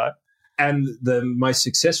 And the most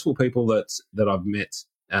successful people that I've met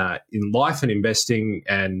in life and investing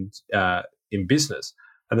and in business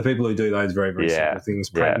are the people who do those very, very simple things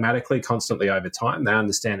pragmatically, constantly over time. They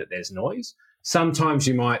understand that there's noise. Sometimes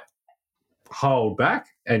you might hold back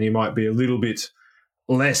and you might be a little bit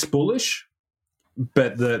less bullish,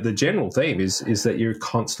 but the general theme is that you're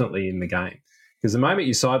constantly in the game. Because the moment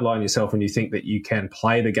you sideline yourself and you think that you can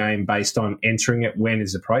play the game based on entering it when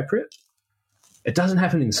is appropriate, it doesn't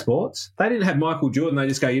happen in sports. They didn't have Michael Jordan. They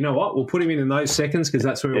just go, you know what, we'll put him in those seconds because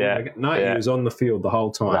that's where we're going to go. No, he was on the field the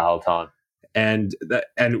whole time. The whole time. And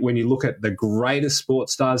when you look at the greatest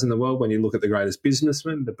sports stars in the world, when you look at the greatest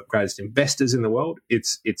businessmen, the greatest investors in the world,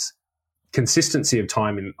 it's consistency of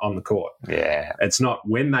time on the court. Yeah. It's not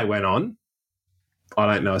when they went on.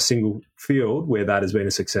 I don't know a single field where that has been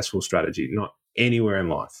a successful strategy, not anywhere in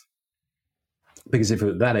life. Because if it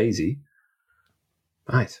was that easy,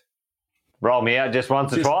 mate. Roll me out just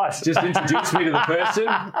once or twice. Just introduce me to the person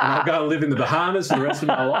and I'll go and live in the Bahamas for the rest of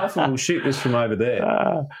my life and we'll shoot this from over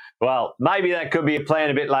there. Well, maybe that could be a plan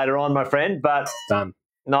a bit later on, my friend, but done.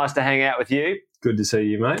 Nice to hang out with you. Good to see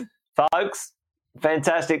you, mate. Folks,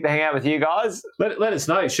 fantastic to hang out with you guys. Let us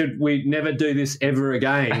know, should we never do this ever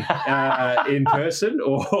again in person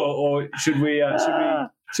or should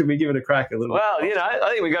we give it a crack a little bit? Well, I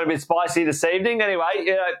think we got a bit spicy this evening.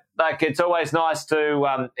 Anyway, it's always nice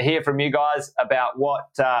to hear from you guys about what...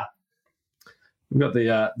 We've got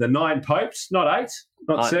the 9 popes, not 8,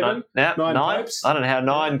 not 7. 9 popes. I don't know how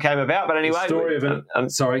 9 came about, but anyway. The story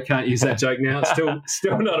of sorry, can't use that joke now. It's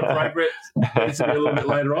still not appropriate. Needs to be a little bit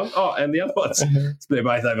later on. Oh, and the other ones, they're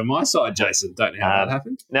both over my side, Jason. Don't know how that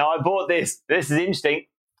happened. Now, I bought this. This is interesting.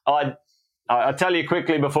 I'll tell you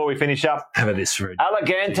quickly before we finish up. Have a this for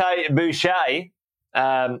Elegante Boucher.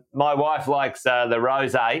 My wife likes the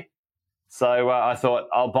rosé, so I thought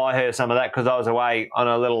I'll buy her some of that because I was away on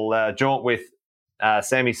a little jaunt with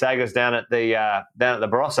Sammy Sagers down at the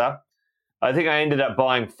Barossa. I think I ended up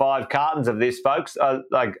buying 5 cartons of this, folks.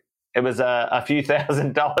 It was a few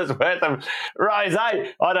 $1,000s worth of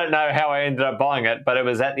rosé. I don't know how I ended up buying it, but it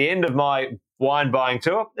was at the end of my wine buying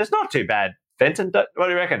tour. It's not too bad, Fenton. What do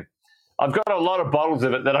you reckon? I've got a lot of bottles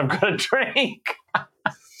of it that I've got to drink.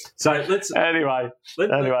 So anyway.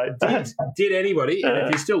 Did anybody, and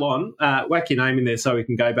if you're still on, whack your name in there so we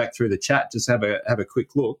can go back through the chat, just have a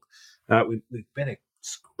quick look. We better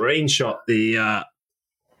screenshot the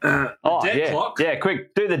debt clock. Yeah,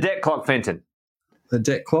 quick. Do the debt clock, Fenton. The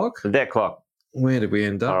debt clock? The debt clock. Where did we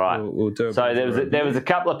end up? All right. We'll do it. So there was a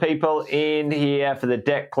couple of people in here for the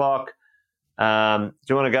debt clock. Do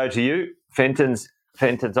you want to go to you? Fenton's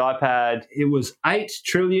iPad. It was 8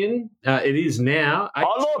 trillion. It is now 8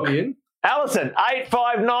 trillion. Alison,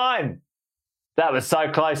 859. That was so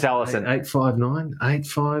close, Alison. 859,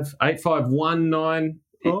 8519.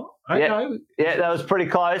 Oh, okay. Yeah, that was pretty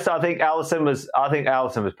close. I think Alison was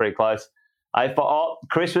pretty close.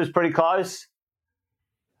 Chris was pretty close.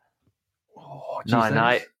 Oh,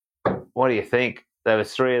 9-8. What do you think? There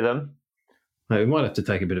was 3 of them. No, we might have to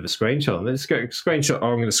take a bit of a screenshot. Let's go screenshot.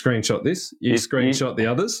 I'm going to screenshot this. You screenshot the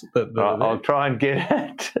others. I'll try and get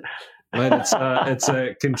it. Mate, it's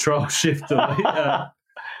a control shift delete.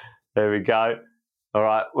 There we go. All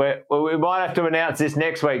right. We might have to announce this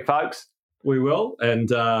next week, folks. We will, and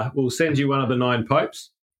we'll send you one of the 9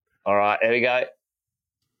 popes. All right. There we go.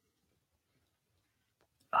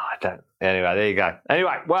 Anyway, there you go.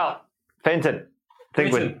 Anyway, well, Fenton,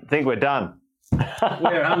 think we're done.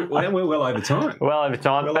 We're well over time. Well over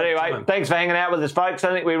time. But anyway, thanks for hanging out with us, folks.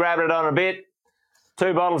 I think we wrapped it on a bit.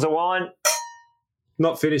 2 bottles of wine.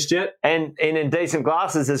 Not finished yet. And in decent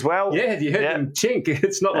glasses as well. Yeah, you heard them chink.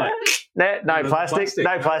 It's not like... No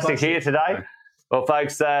plastic here today. No. Well,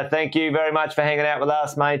 folks, thank you very much for hanging out with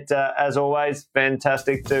us, mate. As always,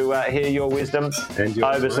 fantastic to hear your wisdom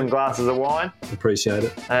over some glasses of wine. Appreciate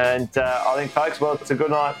it. And I think, folks, well, it's a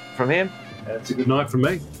good night from him. It's a good night from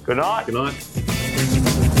me. Good night. Good night.